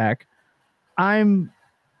quarterback, I'm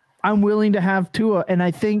willing to have Tua. And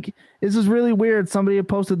I think this is really weird. Somebody had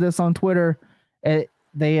posted this on Twitter.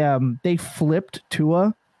 They flipped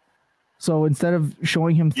Tua. So instead of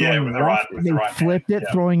showing him throwing left, they flipped it,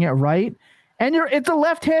 throwing it right. And it's a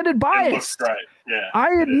left-handed bias. It looks great. Yeah, I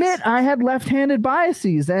admit I had left-handed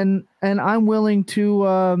biases, and I'm willing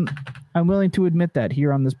to admit that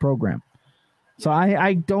here on this program. So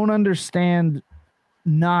I don't understand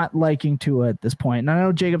not liking Tua at this point. And I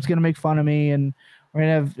know Jacob's gonna make fun of me, and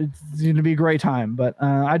it's gonna be a great time. But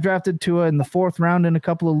I drafted Tua in the 4th round in a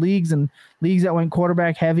couple of leagues, and leagues that went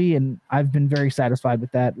quarterback heavy, and I've been very satisfied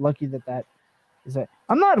with that. Lucky that is that.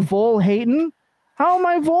 I'm not Vol hating. How am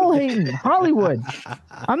I Vol hating? Hollywood.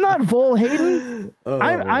 I'm not Vol hating.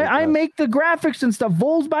 I make the graphics and stuff.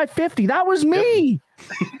 Vols by 50. That was me.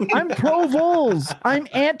 I'm pro Vols. I'm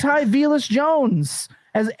anti Velus Jones,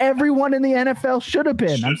 as everyone in the NFL should have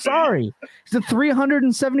been. I'm sorry. He's a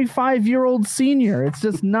 375-year-old senior. It's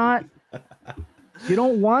just not. You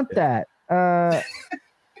don't want that.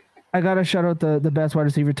 I gotta shout out the best wide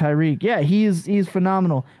receiver, Tyreek. Yeah, he's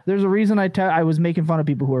phenomenal. There's a reason I was making fun of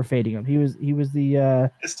people who were fading him. He was the.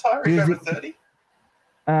 Is Tyreek over 30?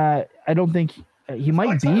 I don't think he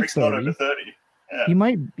might be Tyreek's 30. Not over 30. Yeah, he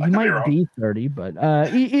might be 30, but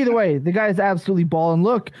either way, the guy's absolutely balling.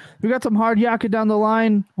 Look, we got some hard yakka down the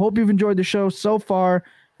line. Hope you've enjoyed the show so far.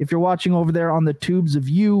 If you're watching over there on the tubes of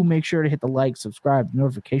you, make sure to hit the like, subscribe,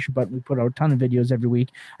 notification button. We put out a ton of videos every week.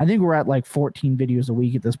 I think we're at like 14 videos a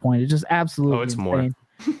week at this point. It's just absolutely insane. More.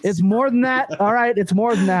 It's more than that. All right, it's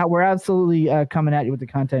more than that. We're absolutely coming at you with the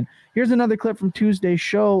content. Here's another clip from Tuesday's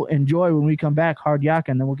show. Enjoy. When we come back, hard yakka,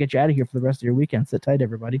 and then we'll get you out of here for the rest of your weekend. Sit tight,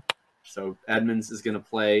 everybody. So Edmonds is going to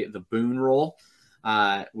play the Boone role,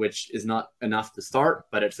 which is not enough to start,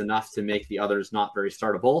 but it's enough to make the others not very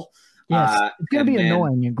startable. Yes, it's going to be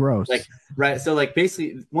annoying and gross. Right. So,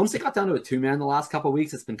 basically, once they got down to a 2-man the last couple of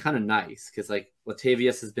weeks, it's been kind of nice because,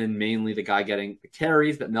 Latavius has been mainly the guy getting the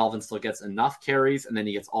carries, but Melvin still gets enough carries, and then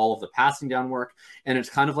he gets all of the passing down work. And it's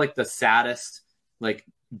kind of like the saddest,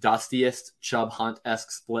 dustiest Chubb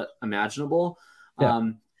Hunt-esque split imaginable. Yeah.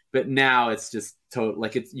 But now it's just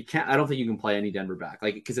you can't. I don't think you can play any Denver back,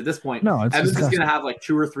 because at this point, Evans is going to have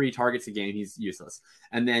 2 or 3 targets a game. He's useless,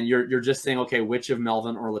 and then you're just saying, okay, which of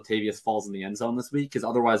Melvin or Latavius falls in the end zone this week? Because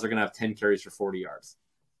otherwise, they're going to have 10 carries for 40 yards.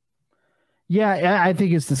 Yeah, I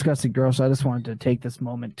think it's disgusting, gross. I just wanted to take this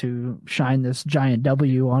moment to shine this giant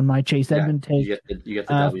W on my Chase Edmonds take. You get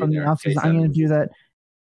the W from there. The offseason. I'm going to do that.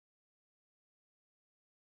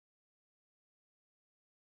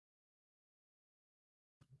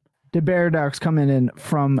 The Paradox coming in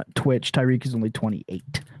from Twitch. Tyreek is only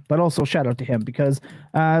 28, but also shout out to him because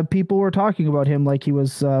people were talking about him like he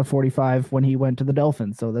was 45 when he went to the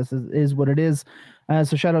Dolphins. So this is what it is.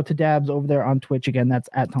 So shout out to Dabs over there on Twitch again. That's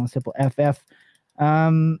at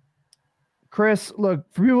TomSimpleFF. Chris, look,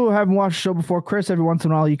 for people who haven't watched the show before, Chris every once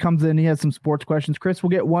in a while he comes in. He has some sports questions. Chris,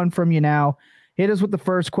 we'll get one from you now. Hit us with the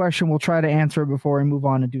first question. We'll try to answer it before we move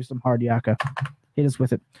on and do some hard yakka. Hit us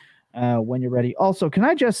with it. When you're ready. Also, can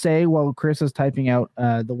I just say while Chris is typing out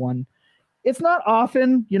the one, it's not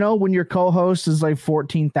often, when your co-host is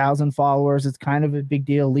 14,000 followers, it's kind of a big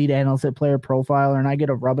deal. Lead analyst at Player Profiler, and I get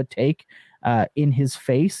a rub a take in his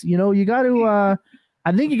face. You got to,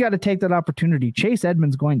 I think you got to take that opportunity. Chase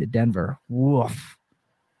Edmonds going to Denver. Woof.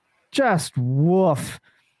 Just woof.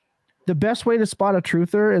 The best way to spot a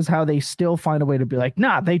truther is how they still find a way to be like,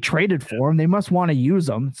 nah, they traded for him. They must want to use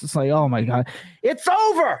him. It's just oh my God, it's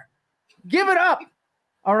over. Give it up.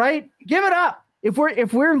 All right. Give it up.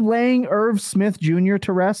 If we're laying Irv Smith Jr.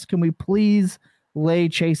 to rest, can we please lay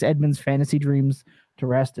Chase Edmonds' fantasy dreams to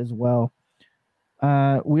rest as well?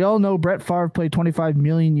 We all know Brett Favre played 25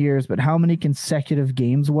 million years, but how many consecutive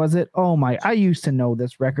games was it? Oh my, I used to know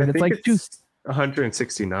this record. It's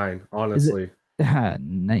 169, honestly.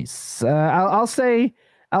 Nice. I'll say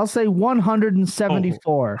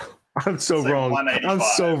 174. I'm so wrong. I'm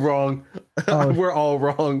so wrong. Oh, we're all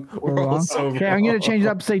wrong. We're all so wrong. Okay, I'm going to change it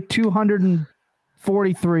up to say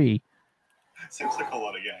 243. Seems like a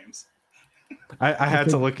lot of games. I had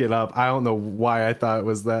to look it up. I don't know why I thought it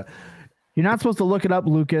was that. You're not supposed to look it up,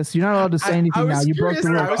 Lucas. You're not allowed to say anything now. You broke the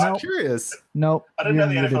rule. I was curious. Nope. I didn't know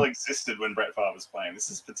the NFL existed when Brett Favre was playing. This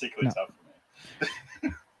is particularly tough for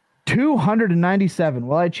me. 297.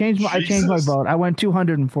 Well, I changed my vote. I went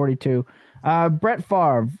 242. Brett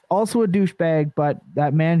Favre, also a douchebag, but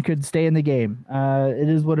that man could stay in the game. It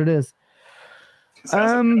is what it is.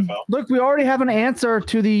 Look, we already have an answer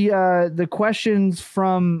to the questions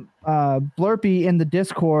from Blurpy in the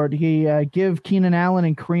Discord. He give Keenan Allen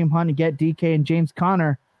and Kareem Hunt and get DK and James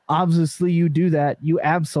Conner. Obviously, you do that. You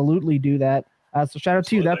absolutely do that. So shout out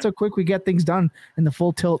to you. That's how quick we get things done in the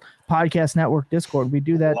Full Tilt Podcast Network Discord. We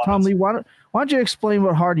do that. Tom Lee, why don't you explain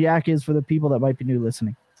what hard yak is for the people that might be new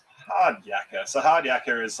listening? Hard yakker. So hard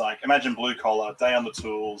yakker is like, imagine blue collar, day on the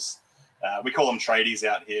tools. We call them tradies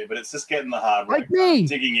out here, but it's just getting the hard work, like me,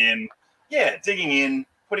 digging in,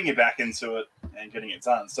 putting your back into it, and getting it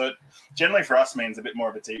done. So it generally for us means a bit more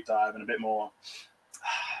of a deep dive and a bit more.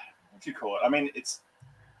 What do you call it? I mean, it's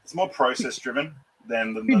more process driven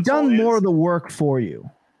than we've done more of the work for you.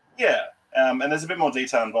 Yeah, and there's a bit more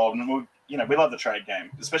detail involved, and we love the trade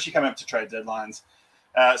game, especially coming up to trade deadlines.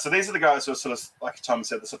 So these are the guys who are sort of, like Tom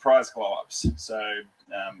said, the surprise glow-ups. So,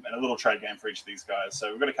 and a little trade game for each of these guys.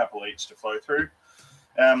 So we've got a couple each to flow through.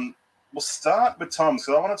 We'll start with Tom, because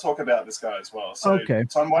I want to talk about this guy as well. So, okay.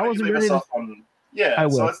 Tom, why don't you leave us off on... Yeah, I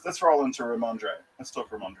will. So let's roll into Ramondre. Let's talk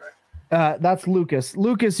Ramondre. That's Lucas.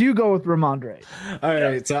 Lucas, you go with Ramondre. All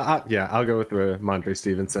right. So, I'll go with Ramondre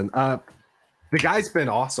Stevenson. The guy's been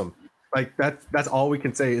awesome. Like, that's all we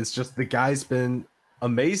can say is just the guy's been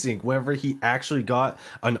amazing. Whenever he actually got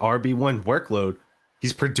an RB1 workload,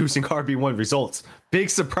 he's producing RB1 results. Big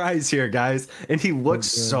surprise here, guys. And he looks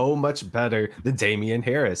so much better than Damian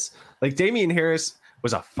Harris. Like, Damian Harris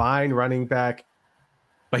was a fine running back,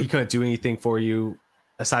 but he couldn't do anything for you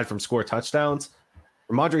aside from score touchdowns.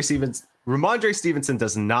 Ramondre Stevenson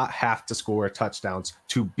does not have to score touchdowns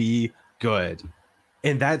to be good.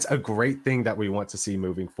 And that's a great thing that we want to see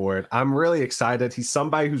moving forward. I'm really excited. He's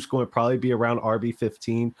somebody who's going to probably be around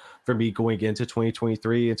RB15 for me going into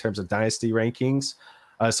 2023 in terms of dynasty rankings.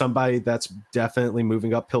 Somebody that's definitely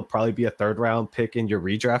moving up. He'll probably be a third round pick in your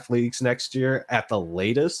redraft leagues next year at the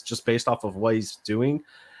latest, just based off of what he's doing.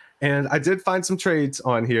 And I did find some trades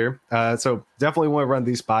on here. So definitely want to run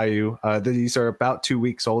these by you. These are about 2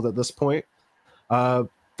 weeks old at this point.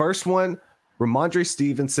 First one, Ramondre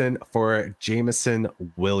Stevenson for Jameson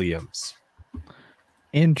Williams.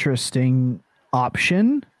 Interesting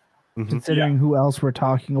option, considering who else we're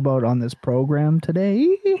talking about on this program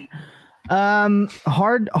today.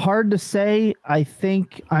 Hard to say. I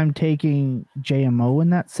think I'm taking JMO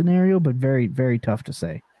in that scenario, but very, very tough to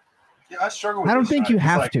say. Yeah, I struggle with I don't think you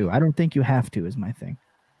have to. I don't think you have to is my thing.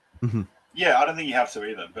 Yeah, I don't think you have to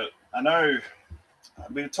either. But I know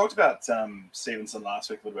we talked about Stevenson last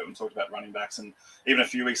week a little bit. We talked about running backs, and even a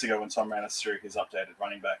few weeks ago when Tom ran us through his updated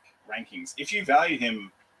running back rankings. If you value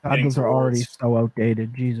him, those are already so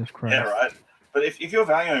outdated. Jesus Christ. Yeah, right. But if you're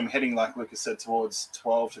valuing him heading, like Lucas said, towards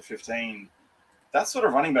 12 to 15, that sort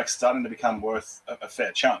of running back's starting to become worth a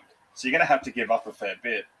fair chunk. So you're going to have to give up a fair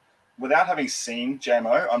bit. Without having seen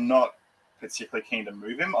JMO, I'm not particularly keen to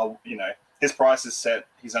move him. His price is set.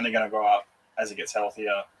 He's only going to go up as he gets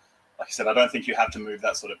healthier. Like I said, I don't think you have to move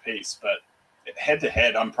that sort of piece. But head to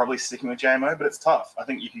head, I'm probably sticking with JMO, but it's tough. I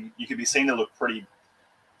think you could be seen to look pretty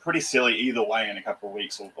silly either way in a couple of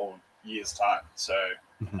weeks or years' time. So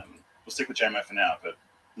we'll stick with JMO for now, but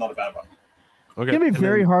not a bad one. Okay. It's gonna be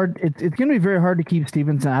very hard. It's gonna be very hard to keep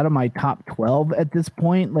Stevenson out of my top 12 at this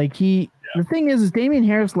point. Like the thing is Damian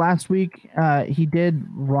Harris last week, he did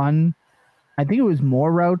run, I think it was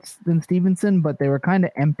more routes than Stevenson, but they were kind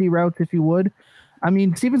of empty routes, if you would. I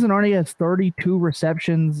mean, Stevenson already has 32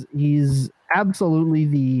 receptions. He's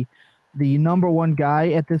absolutely the number one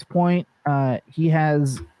guy at this point. He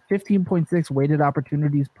has 15.6 weighted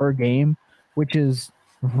opportunities per game, which is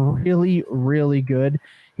really, really good.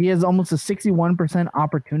 He has almost a 61%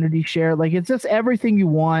 opportunity share. Like, it's just everything you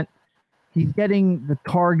want. He's getting the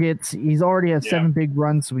targets. He's already had 7 big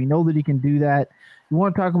runs, so we know that he can do that. You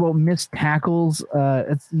want to talk about missed tackles?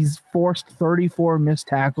 He's forced 34 missed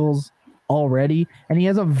tackles already, and he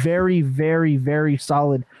has a very, very, very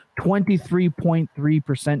solid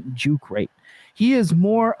 23.3% juke rate. He is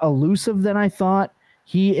more elusive than I thought.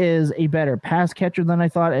 He is a better pass catcher than I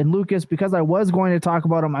thought. And Lucas, because I was going to talk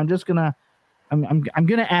about him, I'm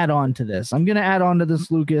gonna add on to this. I'm gonna add on to this,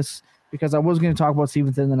 Lucas, because I was going to talk about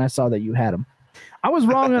Stevenson, and then I saw that you had him. I was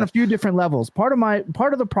wrong on a few different levels. Part of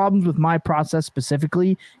the problems with my process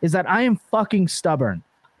specifically is that I am fucking stubborn.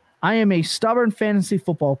 I am a stubborn fantasy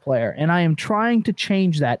football player, and I am trying to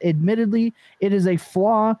change that. Admittedly, it is a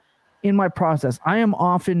flaw in my process. I am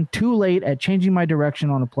often too late at changing my direction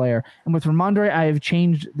on a player. And with Ramondre, I have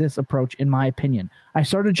changed this approach, in my opinion. I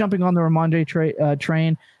started jumping on the Ramondre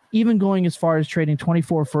train, even going as far as trading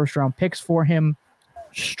 24 first-round picks for him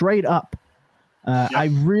straight up. I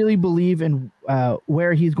really believe in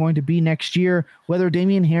where he's going to be next year, whether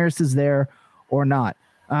Damian Harris is there or not.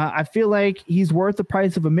 I feel like he's worth the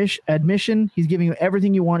price of admission. He's giving you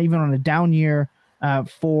everything you want, even on a down year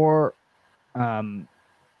for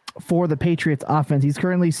the Patriots offense. He's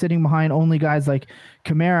currently sitting behind only guys like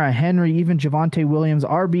Kamara, Henry, even Javonte Williams.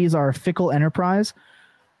 RBs are a fickle enterprise.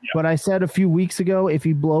 But I said a few weeks ago, if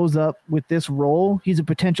he blows up with this role, he's a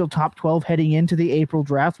potential top 12 heading into the April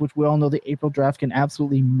draft, which we all know the April draft can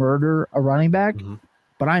absolutely murder a running back.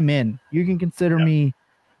 But I'm in. You can consider me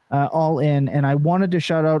all in. And I wanted to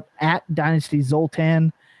shout out at Dynasty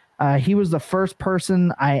Zoltan. He was the first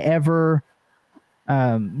person I ever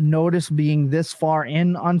noticed being this far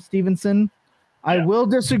in on Stevenson. I will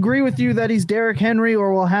disagree with you that he's Derrick Henry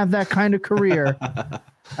or will have that kind of career.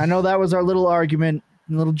 I know that was our little argument.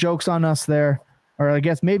 Little jokes on us there, or I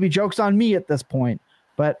guess maybe jokes on me at this point.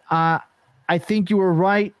 But I think you were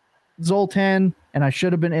right, Zoltan, and I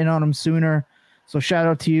should have been in on him sooner. So shout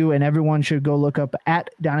out to you, and everyone should go look up at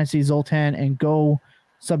Dynasty Zoltan and go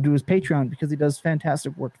sub to his Patreon because he does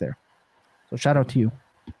fantastic work there. So shout out to you.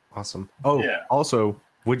 Awesome. Oh, also,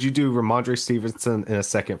 would you do Ramondre Stevenson in a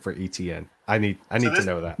second for ETN? I need to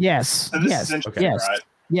know that. Yes. So this is interesting, right?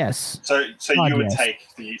 Yes. So you would take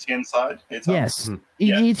the ETN side? Yes.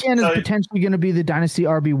 ETN is potentially going to be the Dynasty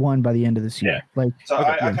RB1 by the end of this year.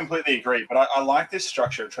 I completely agree, but I like this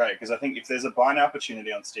structure of trade because I think if there's a buy now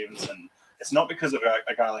opportunity on Stevenson, it's not because of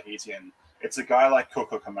a guy like ETN. It's a guy like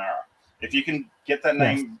Cook or Kamara. If you can get that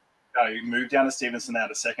name, move down to Stevenson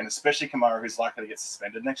out a second, especially Kamara, who's likely to get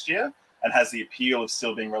suspended next year and has the appeal of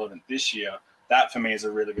still being relevant this year, that for me is a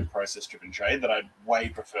really good process-driven trade that I'd way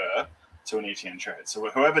prefer to an ETN trade. So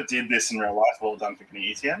whoever did this in real life, well done for getting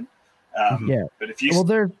ETN. But if you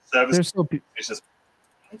there's still it's just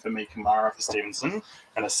for me, Kamara for Stevenson,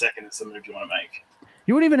 and a second is the move you want to make.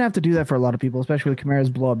 You wouldn't even have to do that for a lot of people, especially with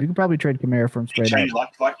Kamara's blow up. You could probably trade Kamara from straight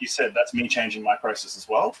up. Like you said, that's me changing my process as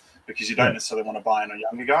well, because you don't necessarily want to buy in on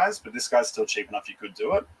younger guys, but this guy's still cheap enough you could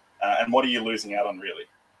do it. And what are you losing out on, really?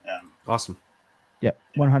 Awesome. Yeah,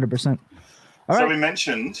 100%. So we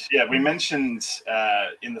mentioned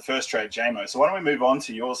in the first trade, JMO. So why don't we move on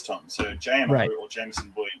to yours, Tom? So JMO or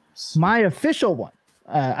Jameson Williams. My official one.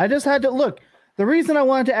 I just had to look. The reason I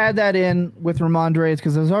wanted to add that in with Ramondre is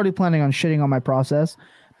because I was already planning on shitting on my process.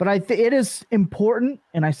 But it is important,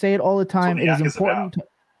 and I say it all the time. It is important.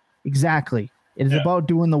 Exactly. It is about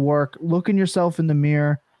doing the work, looking yourself in the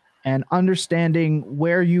mirror, and understanding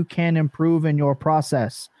where you can improve in your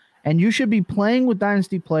process. And you should be playing with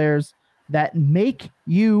Dynasty players that make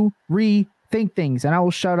you rethink things. And I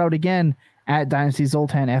will shout out again at Dynasty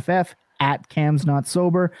Zoltan FF, at Cam's Not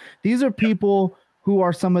Sober. These are people who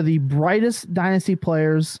are some of the brightest Dynasty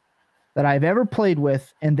players that I've ever played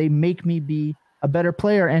with, and they make me be a better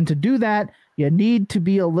player. And to do that, you need to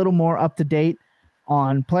be a little more up to date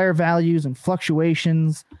on player values and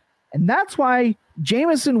fluctuations. And that's why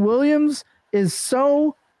Jameson Williams is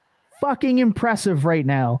so fucking impressive right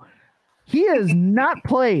now. He is not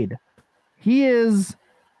played. He is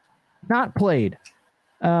not played.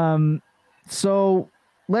 So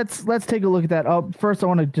let's take a look at that. First, I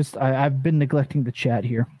want to I've been neglecting the chat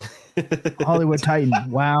here. Hollywood Titan.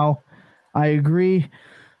 Wow. I agree.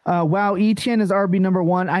 Wow. ETN is RB number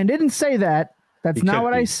 1. I didn't say that. That's not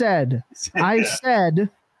what I said. I said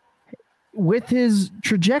with his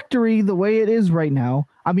trajectory the way it is right now,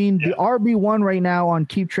 I mean, the RB1 right now on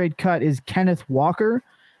Keep Trade Cut is Kenneth Walker.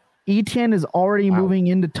 ETN is already moving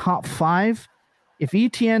into top 5. If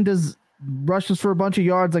ETN rushes for a bunch of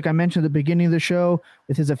yards, like I mentioned at the beginning of the show,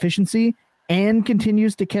 with his efficiency and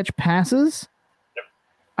continues to catch passes,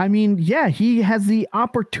 I mean, he has the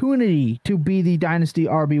opportunity to be the Dynasty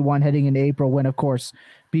RB1 heading into April when, of course,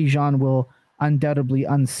 Bijan will undoubtedly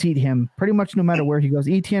unseat him pretty much no matter where he goes.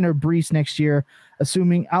 ETN or Brees next year,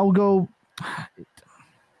 assuming I'll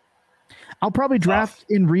probably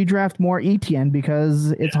redraft more ETN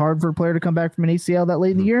because it's hard for a player to come back from an ACL that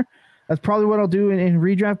late in the year. That's probably what I'll do in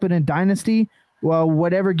redraft, but in Dynasty, well,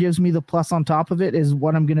 whatever gives me the plus on top of it is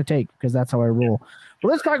what I'm going to take because that's how I roll. But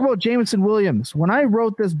let's talk about Jameson Williams. When I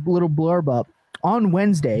wrote this little blurb up on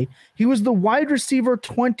Wednesday, he was the wide receiver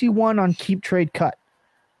 21 on Keep Trade Cut.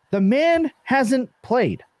 The man hasn't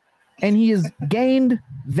played, and he has gained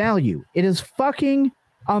value. It is fucking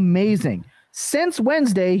amazing. Since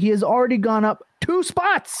Wednesday, he has already gone up 2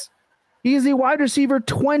 spots. He is the wide receiver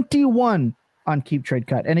 21 on Keep Trade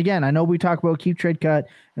Cut. And again, I know we talk about Keep Trade Cut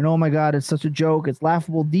and oh my God, it's such a joke. It's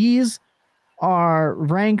laughable. These are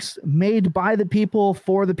ranks made by the people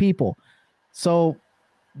for the people. So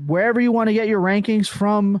wherever you want to get your rankings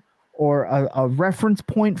from or a reference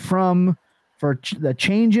point from for the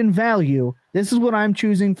change in value, this is what I'm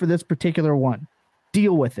choosing for this particular one.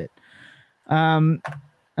 Deal with it.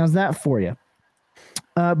 How's that for you?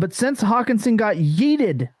 But since Hawkinson got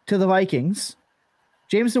yeeted to the Vikings,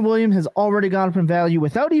 Jameson Williams has already gone up in value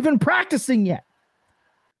without even practicing yet.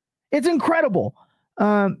 It's incredible.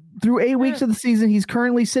 Through 8 weeks of the season, he's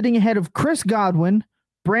currently sitting ahead of Chris Godwin,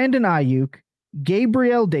 Brandon Ayuk,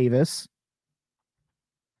 Gabriel Davis.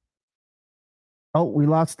 Oh, we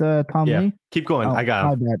lost Tom Lee. Keep going. I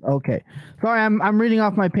got him. Okay. Sorry, I'm reading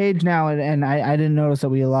off my page now, and I didn't notice that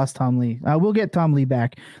we lost Tom Lee. We'll get Tom Lee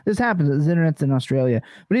back. This happens. His internet's in Australia.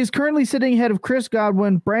 But he's currently sitting ahead of Chris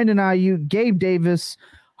Godwin, Brandon Ayuk, Gabe Davis,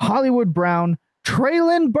 Hollywood Brown,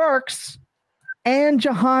 Treylon Burks, and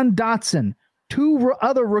Jahan Dotson. Two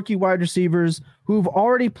other rookie wide receivers who've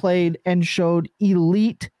already played and showed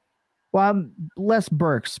elite. Well, less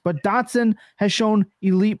Burks, but Dotson has shown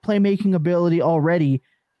elite playmaking ability already.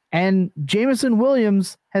 And Jameson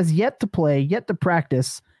Williams has yet to play, yet to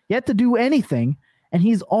practice, yet to do anything. And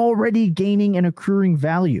he's already gaining and accruing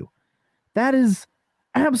value. That is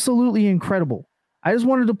absolutely incredible. I just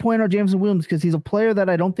wanted to point out Jameson Williams because he's a player that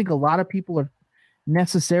I don't think a lot of people are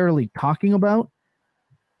necessarily talking about.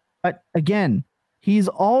 But again, he's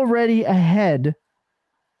already ahead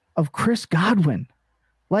of Chris Godwin.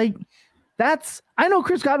 Like, I know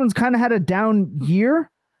Chris Godwin's kind of had a down year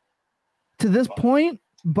to this point,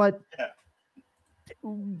 but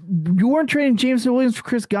you weren't trading Jameson Williams for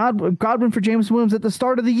Chris Godwin for Jameson Williams at the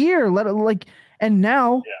start of the year. And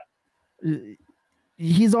now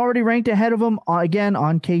he's already ranked ahead of him again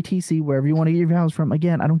on KTC, wherever you want to get your values from.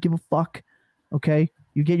 Again, I don't give a fuck. Okay.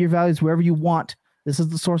 You get your values wherever you want. This is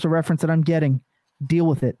the source of reference that I'm getting. Deal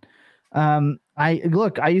with it.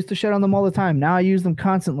 I used to shit on them all the time. Now I use them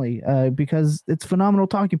constantly because it's phenomenal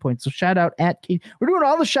talking points. So shout out we're doing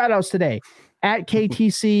all the shout outs today at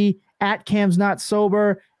KTC, at Cam's Not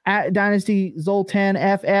Sober, at Dynasty Zoltan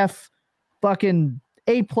FF, fucking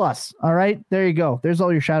A+. All right. There you go. There's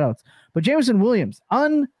all your shout outs. But Jameson Williams,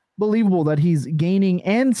 unbelievable that he's gaining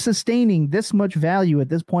and sustaining this much value at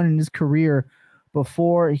this point in his career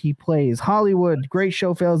before he plays. Hollywood, great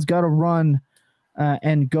show, fails, got to run.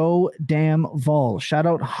 And go damn Vol. Shout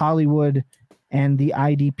out Hollywood and the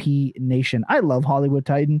IDP Nation. I love Hollywood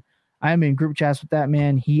Titan. I'm in group chats with that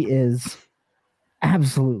man. He is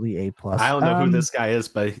absolutely A+. I don't know who this guy is,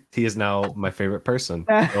 but he is now my favorite person.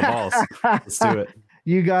 Go Balls. Let's do it.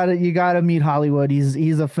 You gotta meet Hollywood.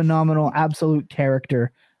 He's a phenomenal, absolute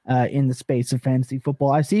character in the space of fantasy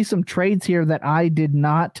football. I see some trades here that I did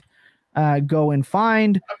not go and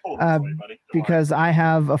find because I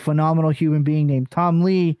have a phenomenal human being named Tom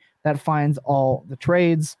Lee that finds all the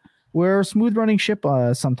trades. We're a smooth running ship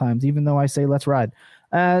sometimes, even though I say let's ride.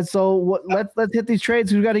 Let's hit these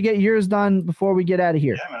trades. We've got to get yours done before we get out of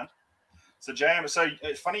here. Yeah, man. So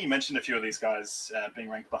it's funny you mentioned a few of these guys being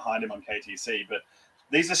ranked behind him on KTC, but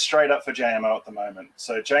these are straight up for JMO at the moment.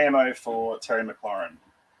 So JMO for Terry McLaurin.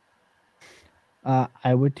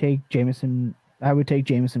 I would take Jameson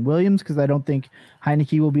Williams because I don't think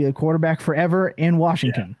Heineke will be a quarterback forever in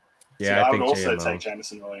Washington. Yeah, I would also take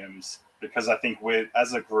Jameson Williams because I think we're,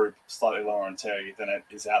 as a group, slightly lower on Terry than it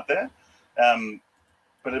is out there.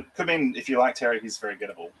 But it could mean if you like Terry, he's very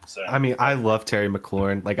gettable. So I mean, I love Terry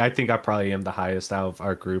McLaurin. Like, I think I probably am the highest out of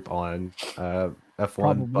our group on F1.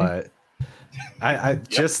 Probably. But I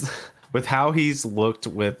just with how he's looked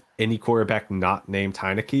with any quarterback not named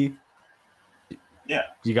Heineke. Yeah,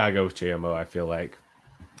 you gotta go with JMO. I feel like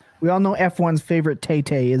we all know F1's favorite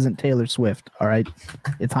Tay isn't Taylor Swift. All right,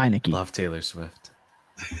 it's Heineke. Love Taylor Swift.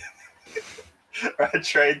 Right,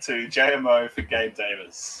 trade to JMO for Gabe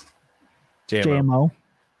Davis. JMO.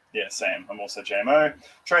 Yeah, same. I'm also JMO.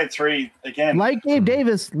 Trade 3 again. Like Gabe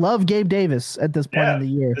Davis, love Gabe Davis at this point in the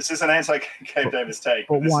year. This is an anti-Gabe Davis take,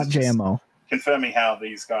 but want JMO. Confirming how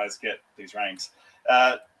these guys get these ranks.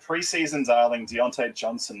 Preseason darling Deontay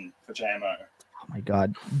Johnson for JMO. Oh my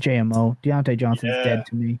God, JMO. Deontay Johnson's dead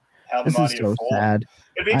to me. This is so sad.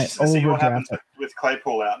 It'd be interesting to see what happens with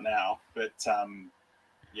Claypool out now. But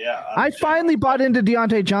I finally bought into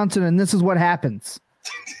Deontay Johnson, and this is what happens.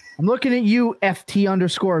 I'm looking at you,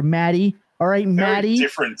 FT_Maddie. All right, Maddie. Very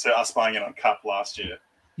different to us buying it on Cup last year.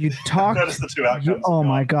 You talked. Notice the two outcomes. Oh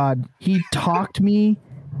my God, he talked me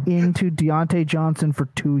into Deontay Johnson for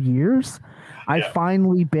 2 years. I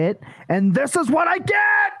finally bit, and this is what I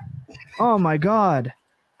get. Oh my God.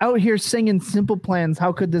 out here singing Simple Plans.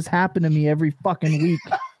 How could this happen to me every fucking week?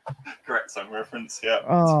 Correct song reference. Yeah.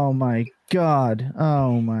 Oh my God.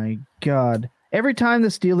 Oh my God. Every time the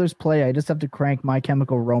Steelers play, I just have to crank My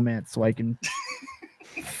Chemical Romance so I can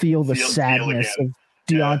feel the sadness of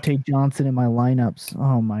Deontay Johnson in my lineups.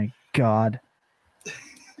 Oh my God.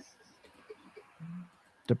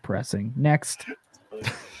 Depressing. Next.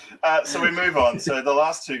 So we move on. So the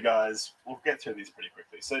last two guys, we'll get through these pretty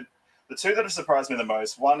quickly. So the two that have surprised me the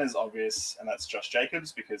most, one is obvious, and that's Josh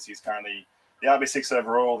Jacobs, because he's currently the RB6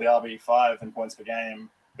 overall, the RB5 in points per game,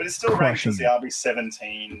 but it's still ranked as the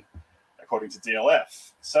RB17 according to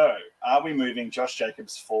DLF. So are we moving Josh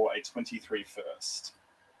Jacobs for a 23 first?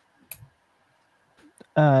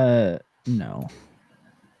 No.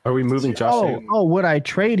 Are we moving Josh Jacobs? Oh, would I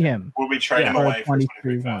trade him? Will we trade him away for a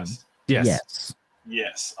 23 first? Yes.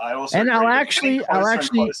 Yes. I also and agree. I'll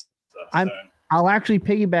actually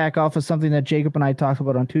piggyback off of something that Jacob and I talked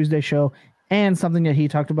about on Tuesday's show, and something that he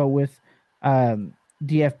talked about with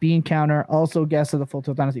DFB Encounter, also guest of the Full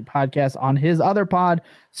Tilt Dynasty podcast on his other pod,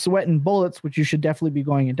 Sweat and Bullets, which you should definitely be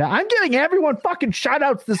going into. I'm giving everyone fucking shout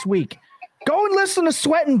outs this week. Go and listen to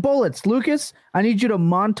Sweat and Bullets. Lucas, I need you to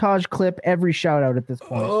montage clip every shout out at this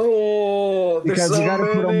point. Oh, because you got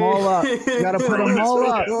to put them all up. You got to put them all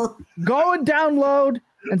up. Go and download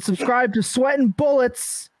and subscribe to Sweat and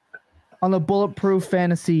Bullets on the Bulletproof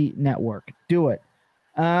Fantasy Network. Do it.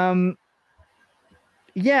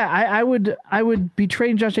 Yeah, I would be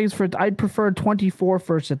trading Josh Jacobs for. I'd prefer a 24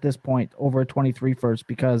 first at this point over a 23 first,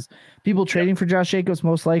 because people trading for Josh Jacobs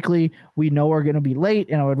most likely we know are going to be late,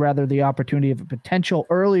 and I would rather the opportunity of a potential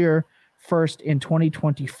earlier first in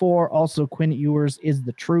 2024. Also, Quinn Ewers is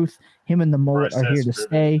the truth. Him and the mullet are here to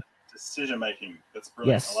stay. Decision making. That's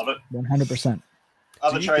brilliant. Yes, I love it. 100%.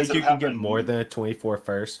 Other Do you trades think you that can get happened, more than a 24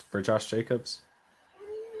 first for Josh Jacobs?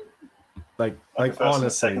 Like first and a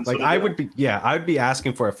honestly, second like sort of I deal? would be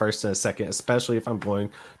asking for a first and a second, especially if I'm going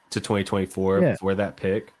to 2024 for that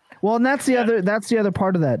pick. Well, and that's the other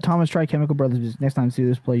part of that. Thomas Try Chemical Brothers. Next time you see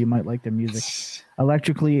this play, you might like their music.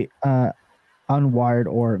 Electrically unwired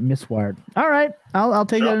or miswired. All right, I'll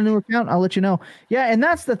take that into account. I'll let you know. Yeah, and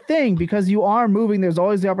that's the thing, because you are moving. There's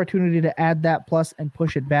always the opportunity to add that plus and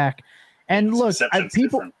push it back. And look,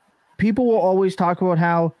 people will always talk about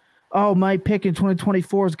how, oh, my pick in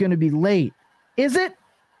 2024 is going to be late. Is it?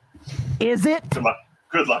 Is it?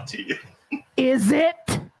 Good luck to you. Is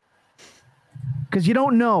it? Because you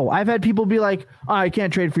don't know. I've had people be like, oh, I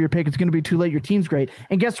can't trade for your pick. It's going to be too late. Your team's great.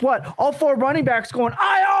 And guess what? All 4 running backs going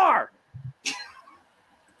IR.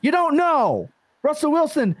 You don't know. Russell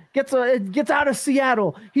Wilson gets out of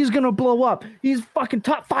Seattle. He's going to blow up. He's fucking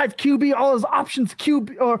top 5 QB. All his options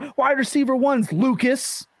QB or wide receiver ones,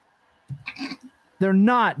 Lucas. They're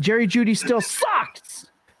not. Jerry Jeudy still sucks.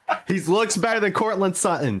 He looks better than Cortland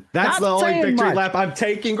Sutton. That's Not the only saying victory much. lap I'm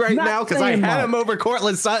taking right Not now, because I saying had him much. over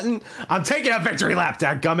Cortland Sutton. I'm taking a victory lap,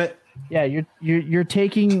 dadgummit. Yeah, you're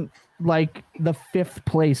taking like the 5th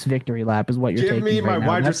place victory lap is what you're taking. Give me my right now.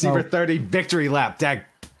 wide That's receiver how- 30 victory lap,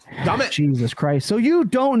 dadgummit. Jesus Christ. So you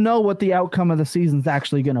don't know what the outcome of the season's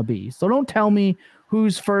actually going to be. So don't tell me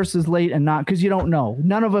who's first is late and not, because you don't know.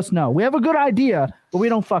 None of us know. We have a good idea, but we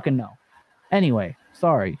don't fucking know. Anyway,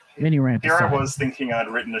 sorry. Mini rant. Here I aside. was thinking I'd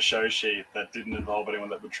written a show sheet that didn't involve anyone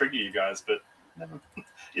that would trigger you guys, but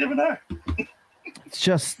you never know. It's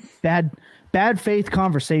just bad faith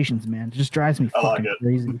conversations, man. It just drives me I like fucking it.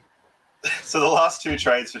 crazy. So the last 2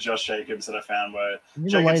 trades for Josh Jacobs that I found were Need to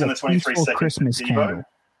Jacobs light in a the 23 peaceful seconds. Christmas candle.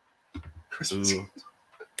 Christmas. Ooh.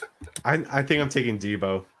 I think I'm taking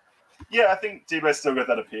Debo. Yeah, I think Debo's still got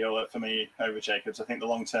that appeal for me over Jacobs. I think the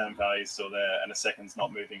long-term value is still there, and a second's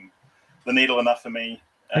not moving the needle enough for me.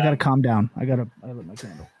 I gotta calm down. I gotta lit my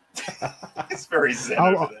candle. It's very zen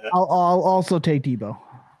over there. I'll also take Debo.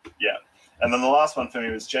 Yeah. And then the last one for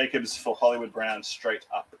me was Jacobs for Hollywood Brown straight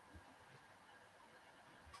up.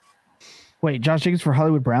 Wait, Josh Jacobs for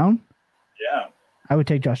Hollywood Brown? Yeah. I would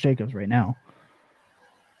take Josh Jacobs right now.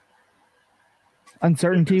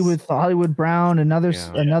 Uncertainty with Hollywood Brown, another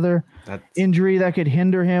That's injury that could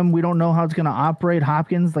hinder him. We don't know how it's going to operate.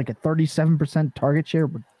 Hopkins, like a 37% target share,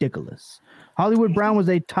 ridiculous. Hollywood Brown was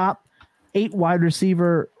a top 8 wide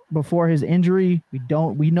receiver before his injury.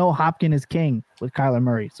 We know Hopkins is king with Kyler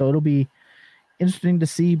Murray, so it'll be interesting to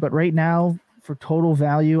see. But right now, for total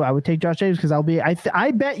value, I would take Josh Jacobs, because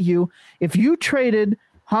I bet you if you traded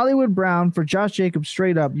Hollywood Brown for Josh Jacobs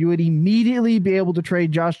straight up, you would immediately be able to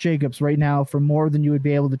trade Josh Jacobs right now for more than you would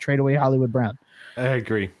be able to trade away Hollywood Brown. I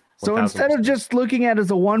agree. So 1000%. instead of just looking at it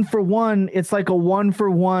as a 1-for-1, it's like a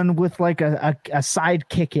 1-for-1 with like a side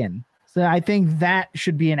kick in. So I think that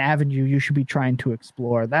should be an avenue you should be trying to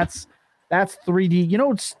explore. That's That's 3D. You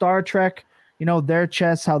know, Star Trek, you know, their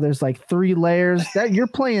chess, how there's like 3 layers. That you're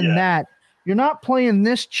playing that. You're not playing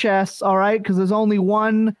this chess, all right? Because there's only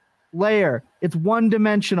one layer. It's one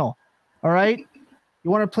dimensional. All right. You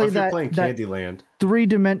want to play that? Playing Candyland.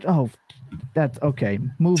 3-dimensional. Oh, that's okay.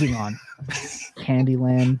 Moving on.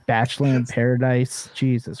 Candyland, Bachelor in Paradise.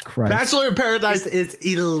 Jesus Christ. Bachelor in Paradise is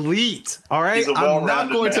elite. All right. I'm not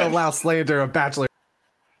going to allow slander of Bachelor.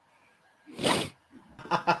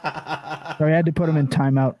 So we had to put him in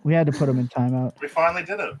timeout. We finally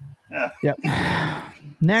did it. Yeah. Yep.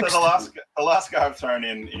 Next. So the last guy I've thrown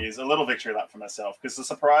in is a little victory lap for myself because the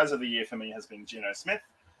surprise of the year for me has been Geno Smith,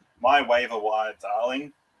 my waiver wire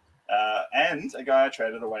darling, and a guy I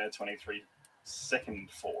traded away a 23-second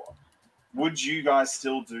for. Would you guys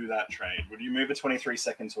still do that trade? Would you move a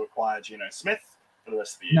 23-second to acquire Geno Smith for the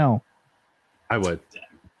rest of the year? No. I would. Damn.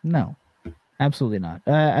 No. Absolutely not.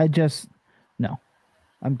 No.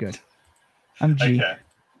 I'm good. I'm G. Okay.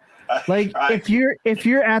 Like if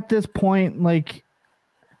you're at this point, like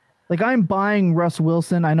I'm buying Russ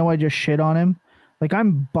Wilson. I know I just shit on him. Like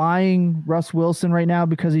I'm buying Russ Wilson right now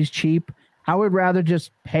because he's cheap. I would rather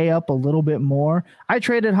just pay up a little bit more. I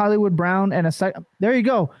traded Hollywood Brown and there you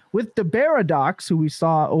go. With the Baradox, who we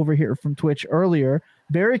saw over here from Twitch earlier,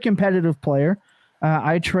 very competitive player.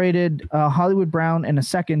 I traded Hollywood Brown and a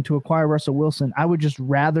second to acquire Russell Wilson. I would just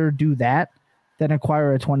rather do that than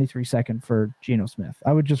acquire a 23-second for Geno Smith.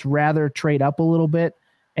 I would just rather trade up a little bit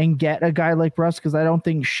and get a guy like Russ because I don't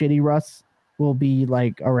think shitty Russ will be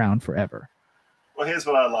like around forever. Well, here's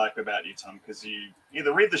what I like about you, Tom, because you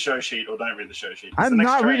either read the show sheet or don't read the show sheet. I'm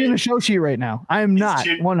not reading the show sheet right now. I am not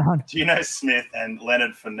 100. Geno Smith and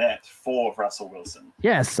Leonard Fournette for Russell Wilson.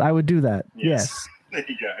 Yes, I would do that. Yes. There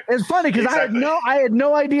you go. It's funny because Exactly. I had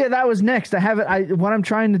no idea that was next. What I'm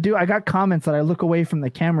trying to do, I got comments that I look away from the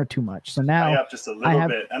camera too much. So now Pay up just a little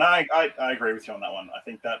bit. And I agree with you on that one. I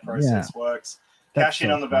think that process works. Cash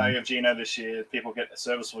in on the value of Geno this year. People get a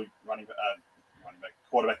serviceable running back,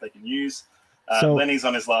 quarterback they can use. Lenny's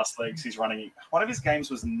on his last legs. He's running. One of his games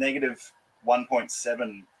was negative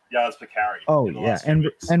 1.7 yards per carry. Oh yeah, and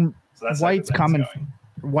so that's White's coming.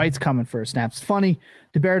 White's coming for a snap. It's funny.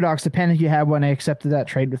 DeBaradox, the panic you had when I accepted that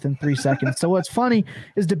trade within 3 seconds. So what's funny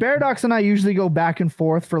is DeBaradox and I usually go back and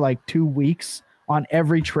forth for like 2 weeks on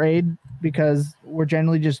every trade because we're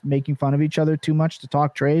generally just making fun of each other too much to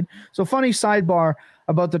talk trade. So funny sidebar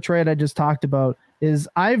about the trade I just talked about is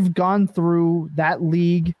I've gone through that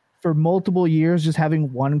league for multiple years just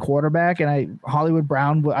having one quarterback, and Hollywood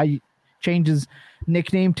Brown, I changed his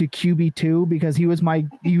nickname to QB2 because he was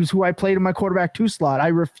who I played in my quarterback 2 slot. I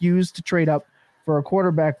refused to trade up for a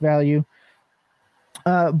quarterback value.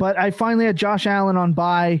 But I finally had Josh Allen on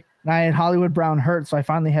bye, and I had Hollywood Brown hurt, so I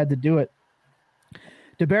finally had to do it.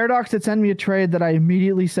 DeBaradox had sent me a trade that I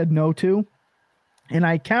immediately said no to, and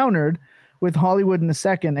I countered with Hollywood in a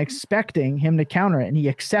second, expecting him to counter it, and he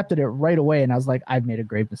accepted it right away, and I was like, I've made a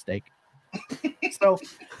grave mistake. So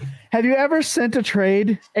have you ever sent a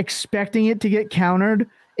trade expecting it to get countered?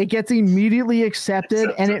 It gets immediately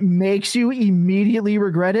accepted and it makes you immediately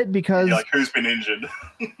regret it because you're like, who's been injured?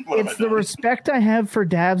 It's the respect I have for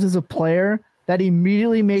Dabs as a player that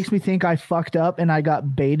immediately makes me think I fucked up and I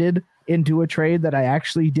got baited into a trade that I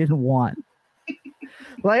actually didn't want.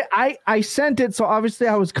 Like I sent it, so obviously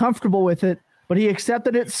I was comfortable with it, but he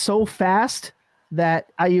accepted it so fast that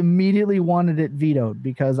I immediately wanted it vetoed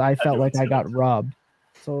because I felt like I got robbed.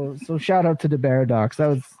 So shout out to the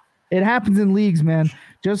Baradox. It happens in leagues, man.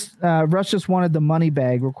 Russ just wanted the money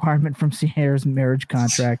bag requirement from Sierra's marriage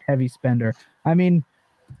contract, heavy spender. I mean,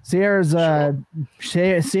 Sierra's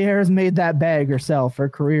made that bag herself. Her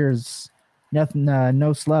career's nothing,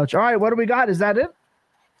 no slouch. All right, what do we got? Is that it?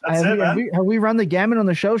 That's it, man. Have we run the gamut on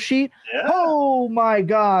the show sheet? Yeah. Oh my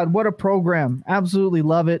God, what a program. Absolutely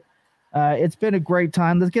love it. It's been a great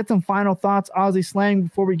time. Let's get some final thoughts, Aussie slang,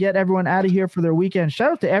 before we get everyone out of here for their weekend.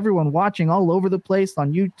 Shout out to everyone watching all over the place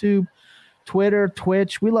on YouTube, Twitter,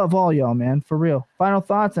 Twitch. We love all y'all, man, for real. Final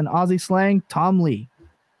thoughts and Aussie slang, Tom Lee.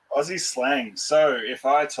 Aussie slang. So if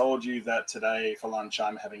I told you that today for lunch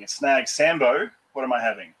I'm having a snag sambo, what am I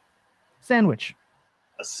having? Sandwich.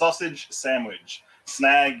 A sausage sandwich.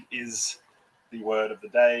 Snag is the word of the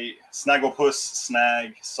day. Snagglepuss,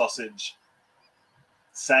 snag, sausage,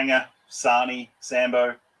 sanger, sarnie,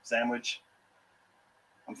 sambo, sandwich.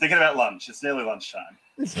 I'm thinking about lunch. It's nearly lunchtime.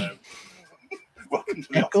 So welcome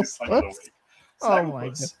to the Aussie slang of the week. Oh my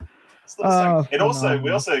God.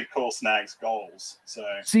 We also call snags goals. So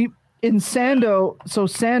see, in Sando, so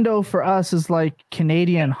Sando for us is like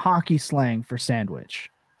Canadian hockey slang for sandwich.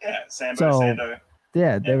 Yeah, Sando.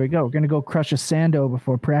 Yeah, there we go. We're gonna go crush a Sando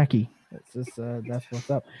before Pracky. That's what's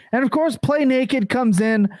up. And of course, Play Naked comes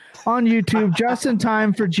in on YouTube just in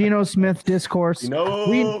time for Geno Smith discourse.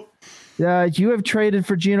 No. You have traded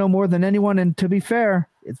for Geno more than anyone, and to be fair,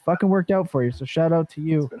 it's fucking worked out for you. So shout out to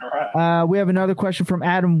you. We have another question from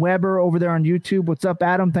Adam Weber over there on YouTube. What's up,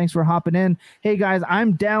 Adam? Thanks for hopping in. Hey guys,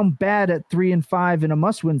 I'm down bad at 3-5 in a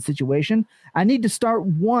must-win situation. I need to start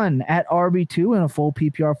one at RB2 in a full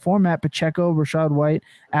PPR format. Pacheco, Rashad White,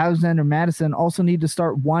 Alexander Madison. Also need to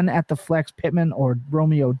start one at the flex, Pittman or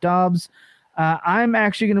Romeo Doubs. I'm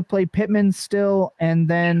actually going to play Pittman still, and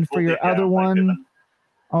then for your other one.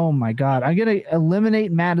 Oh my God. I'm going to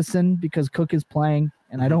eliminate Madison because Cook is playing,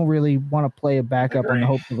 and I don't really want to play a backup on the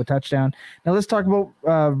hope of a touchdown. Now let's talk about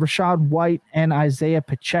Rashad White and Isaiah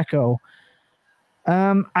Pacheco.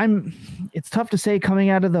 It's tough to say coming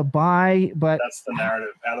out of the bye, but that's the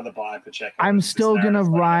narrative. Out of the bye, Pacheco. I'm still gonna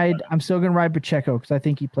ride Pacheco because I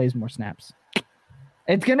think he plays more snaps.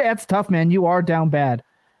 It's tough, man. You are down bad.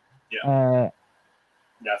 Yeah.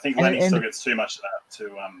 I think Lenny still gets too much of that to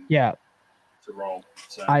roll.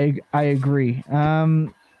 So. I agree.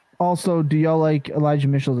 Also, do y'all like Elijah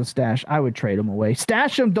Mitchell as a stash? I would trade him away.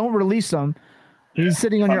 Stash him, don't release him. He's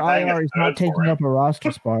sitting on your IR. He's not taking up a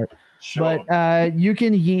roster spot. Sure. But you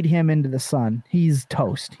can yeet him into the sun. He's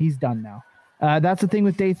toast. He's done now. That's the thing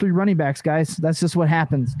with day 3 running backs, guys. That's just what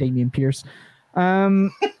happens, Damian Pierce.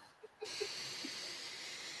 I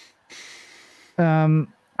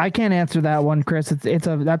can't answer that one, Chris.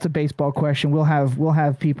 That's a baseball question. We'll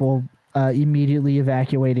have people immediately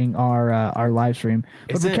evacuating our live stream.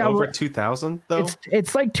 Is it over 2,000 though?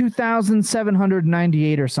 It's like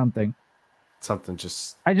 2,798 or something.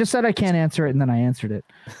 I just said I can't answer it, and then I answered it.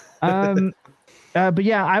 But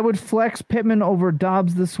yeah, I would flex Pittman over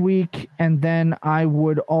Dobbs this week, and then I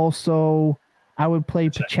would play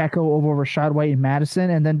Pacheco over Rashad White and Madison,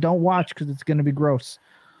 and then don't watch because it's going to be gross.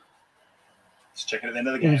 Just check it at the end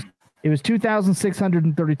of the game. It was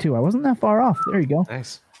 2,632. I wasn't that far off. There you go.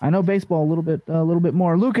 Nice. I know baseball a little bit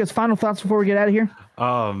more. Lucas, final thoughts before we get out of here?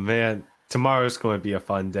 Oh man, tomorrow's going to be a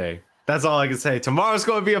fun day. That's all I can say. Tomorrow's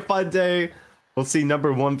going to be a fun day. We'll see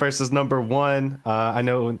number 1 versus number 1. I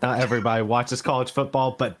know not everybody watches college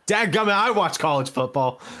football, but dadgummit, I watch college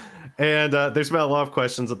football. And there's been a lot of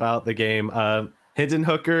questions about the game. Hendon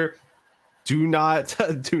Hooker, do not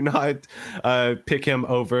pick him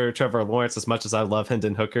over Trevor Lawrence as much as I love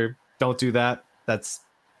Hendon Hooker. Don't do that. That's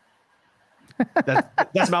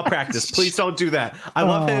malpractice. Please don't do that. I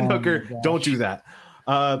love Hendon Hooker. Don't do that.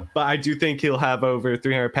 But I do think he'll have over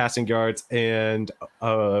 300 passing yards and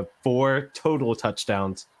 4 total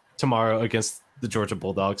touchdowns tomorrow against the Georgia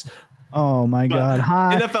Bulldogs. Oh my God!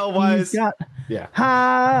 NFL wise,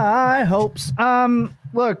 high hopes.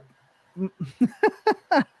 Look,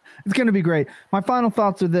 it's gonna be great. My final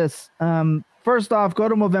thoughts are this. First off, go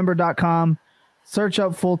to Movember.com, search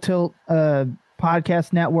up Full Tilt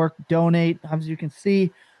Podcast Network, donate. As you can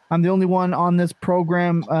see, I'm the only one on this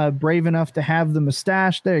program brave enough to have the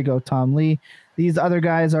mustache. There you go, Tom Lee. These other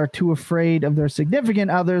guys are too afraid of their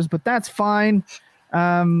significant others, but that's fine.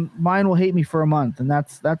 Mine will hate me for a month, and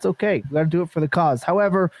that's okay. We got to do it for the cause.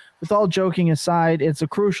 However, with all joking aside, it's a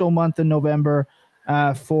crucial month in November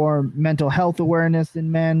for mental health awareness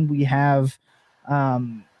in men. We have,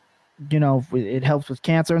 it helps with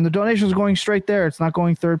cancer, and the donations are going straight there. It's not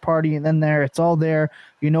going third party and then there. It's all there.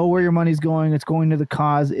 You know where your money's going. It's going to the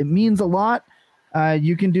cause. It means a lot.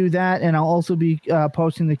 You can do that, and I'll also be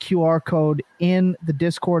posting the QR code in the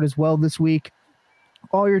Discord as well this week.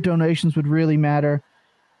 All your donations would really matter.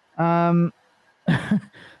 Tom,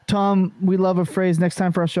 we love a phrase, next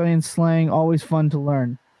time for Australian slang, always fun to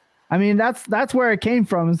learn. I mean, that's where it came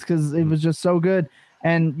from, is because it was just so good.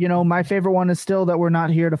 And, my favorite one is still that we're not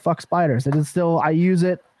here to fuck spiders. It is still, I use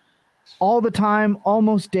it all the time,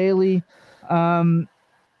 almost daily.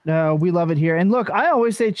 We love it here. And look, I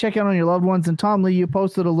always say check out on your loved ones. And Tom Lee, you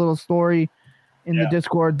posted a little story in the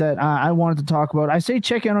Discord that I wanted to talk about. I say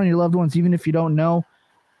check out on your loved ones, even if you don't know.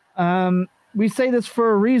 We say this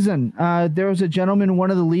for a reason. There was a gentleman in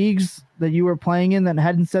one of the leagues that you were playing in that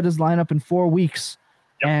hadn't set his lineup in 4 weeks.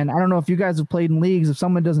 Yep. And I don't know if you guys have played in leagues. If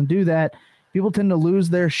someone doesn't do that, people tend to lose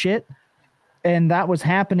their shit. And that was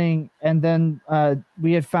happening. And then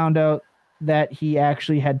we had found out that he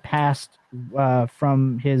actually had passed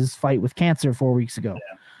from his fight with cancer 4 weeks ago.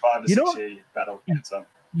 Yeah, 5 to 6 year battle cancer.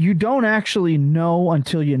 You don't actually know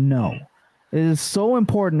until you know. It is so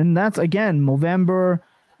important. And that's, again, Movember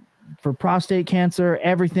for prostate cancer,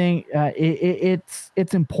 everything.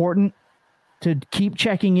 It's important to keep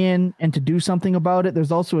checking in and to do something about it.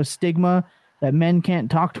 There's also a stigma that men can't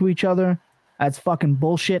talk to each other. That's fucking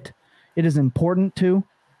bullshit. It is important too.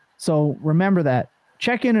 So remember that.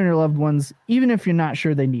 check in on your loved ones, even if you're not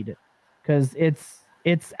sure they need it, because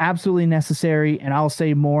it's absolutely necessary. And I'll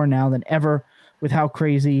say more now than ever with how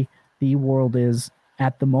crazy the world is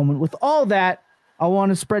at the moment. With all that, I want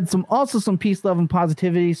to spread some peace, love, and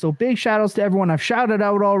positivity. So big shout outs to everyone I've shouted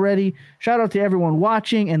out already. Shout out to everyone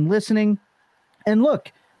watching and listening. And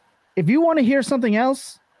look, if you want to hear something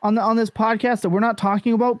else on this podcast that we're not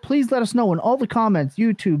talking about, please let us know in all the comments.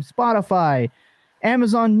 YouTube, Spotify,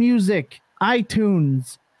 Amazon Music,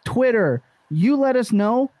 iTunes, Twitter. You let us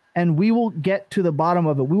know, and we will get to the bottom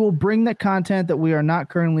of it. We will bring the content that we are not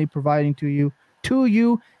currently providing to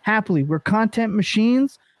you happily. We're content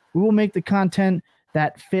machines. We will make the content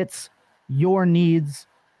that fits your needs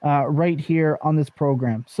right here on this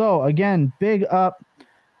program. So again, big up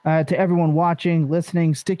to everyone watching,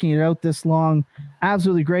 listening, sticking it out this long.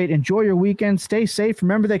 Absolutely great. Enjoy your weekend. Stay safe.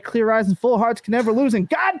 Remember that clear eyes and full hearts can never lose. And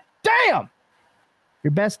God damn,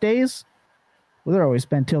 your best days, well, they're always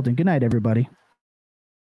spent tilting. Good night, everybody.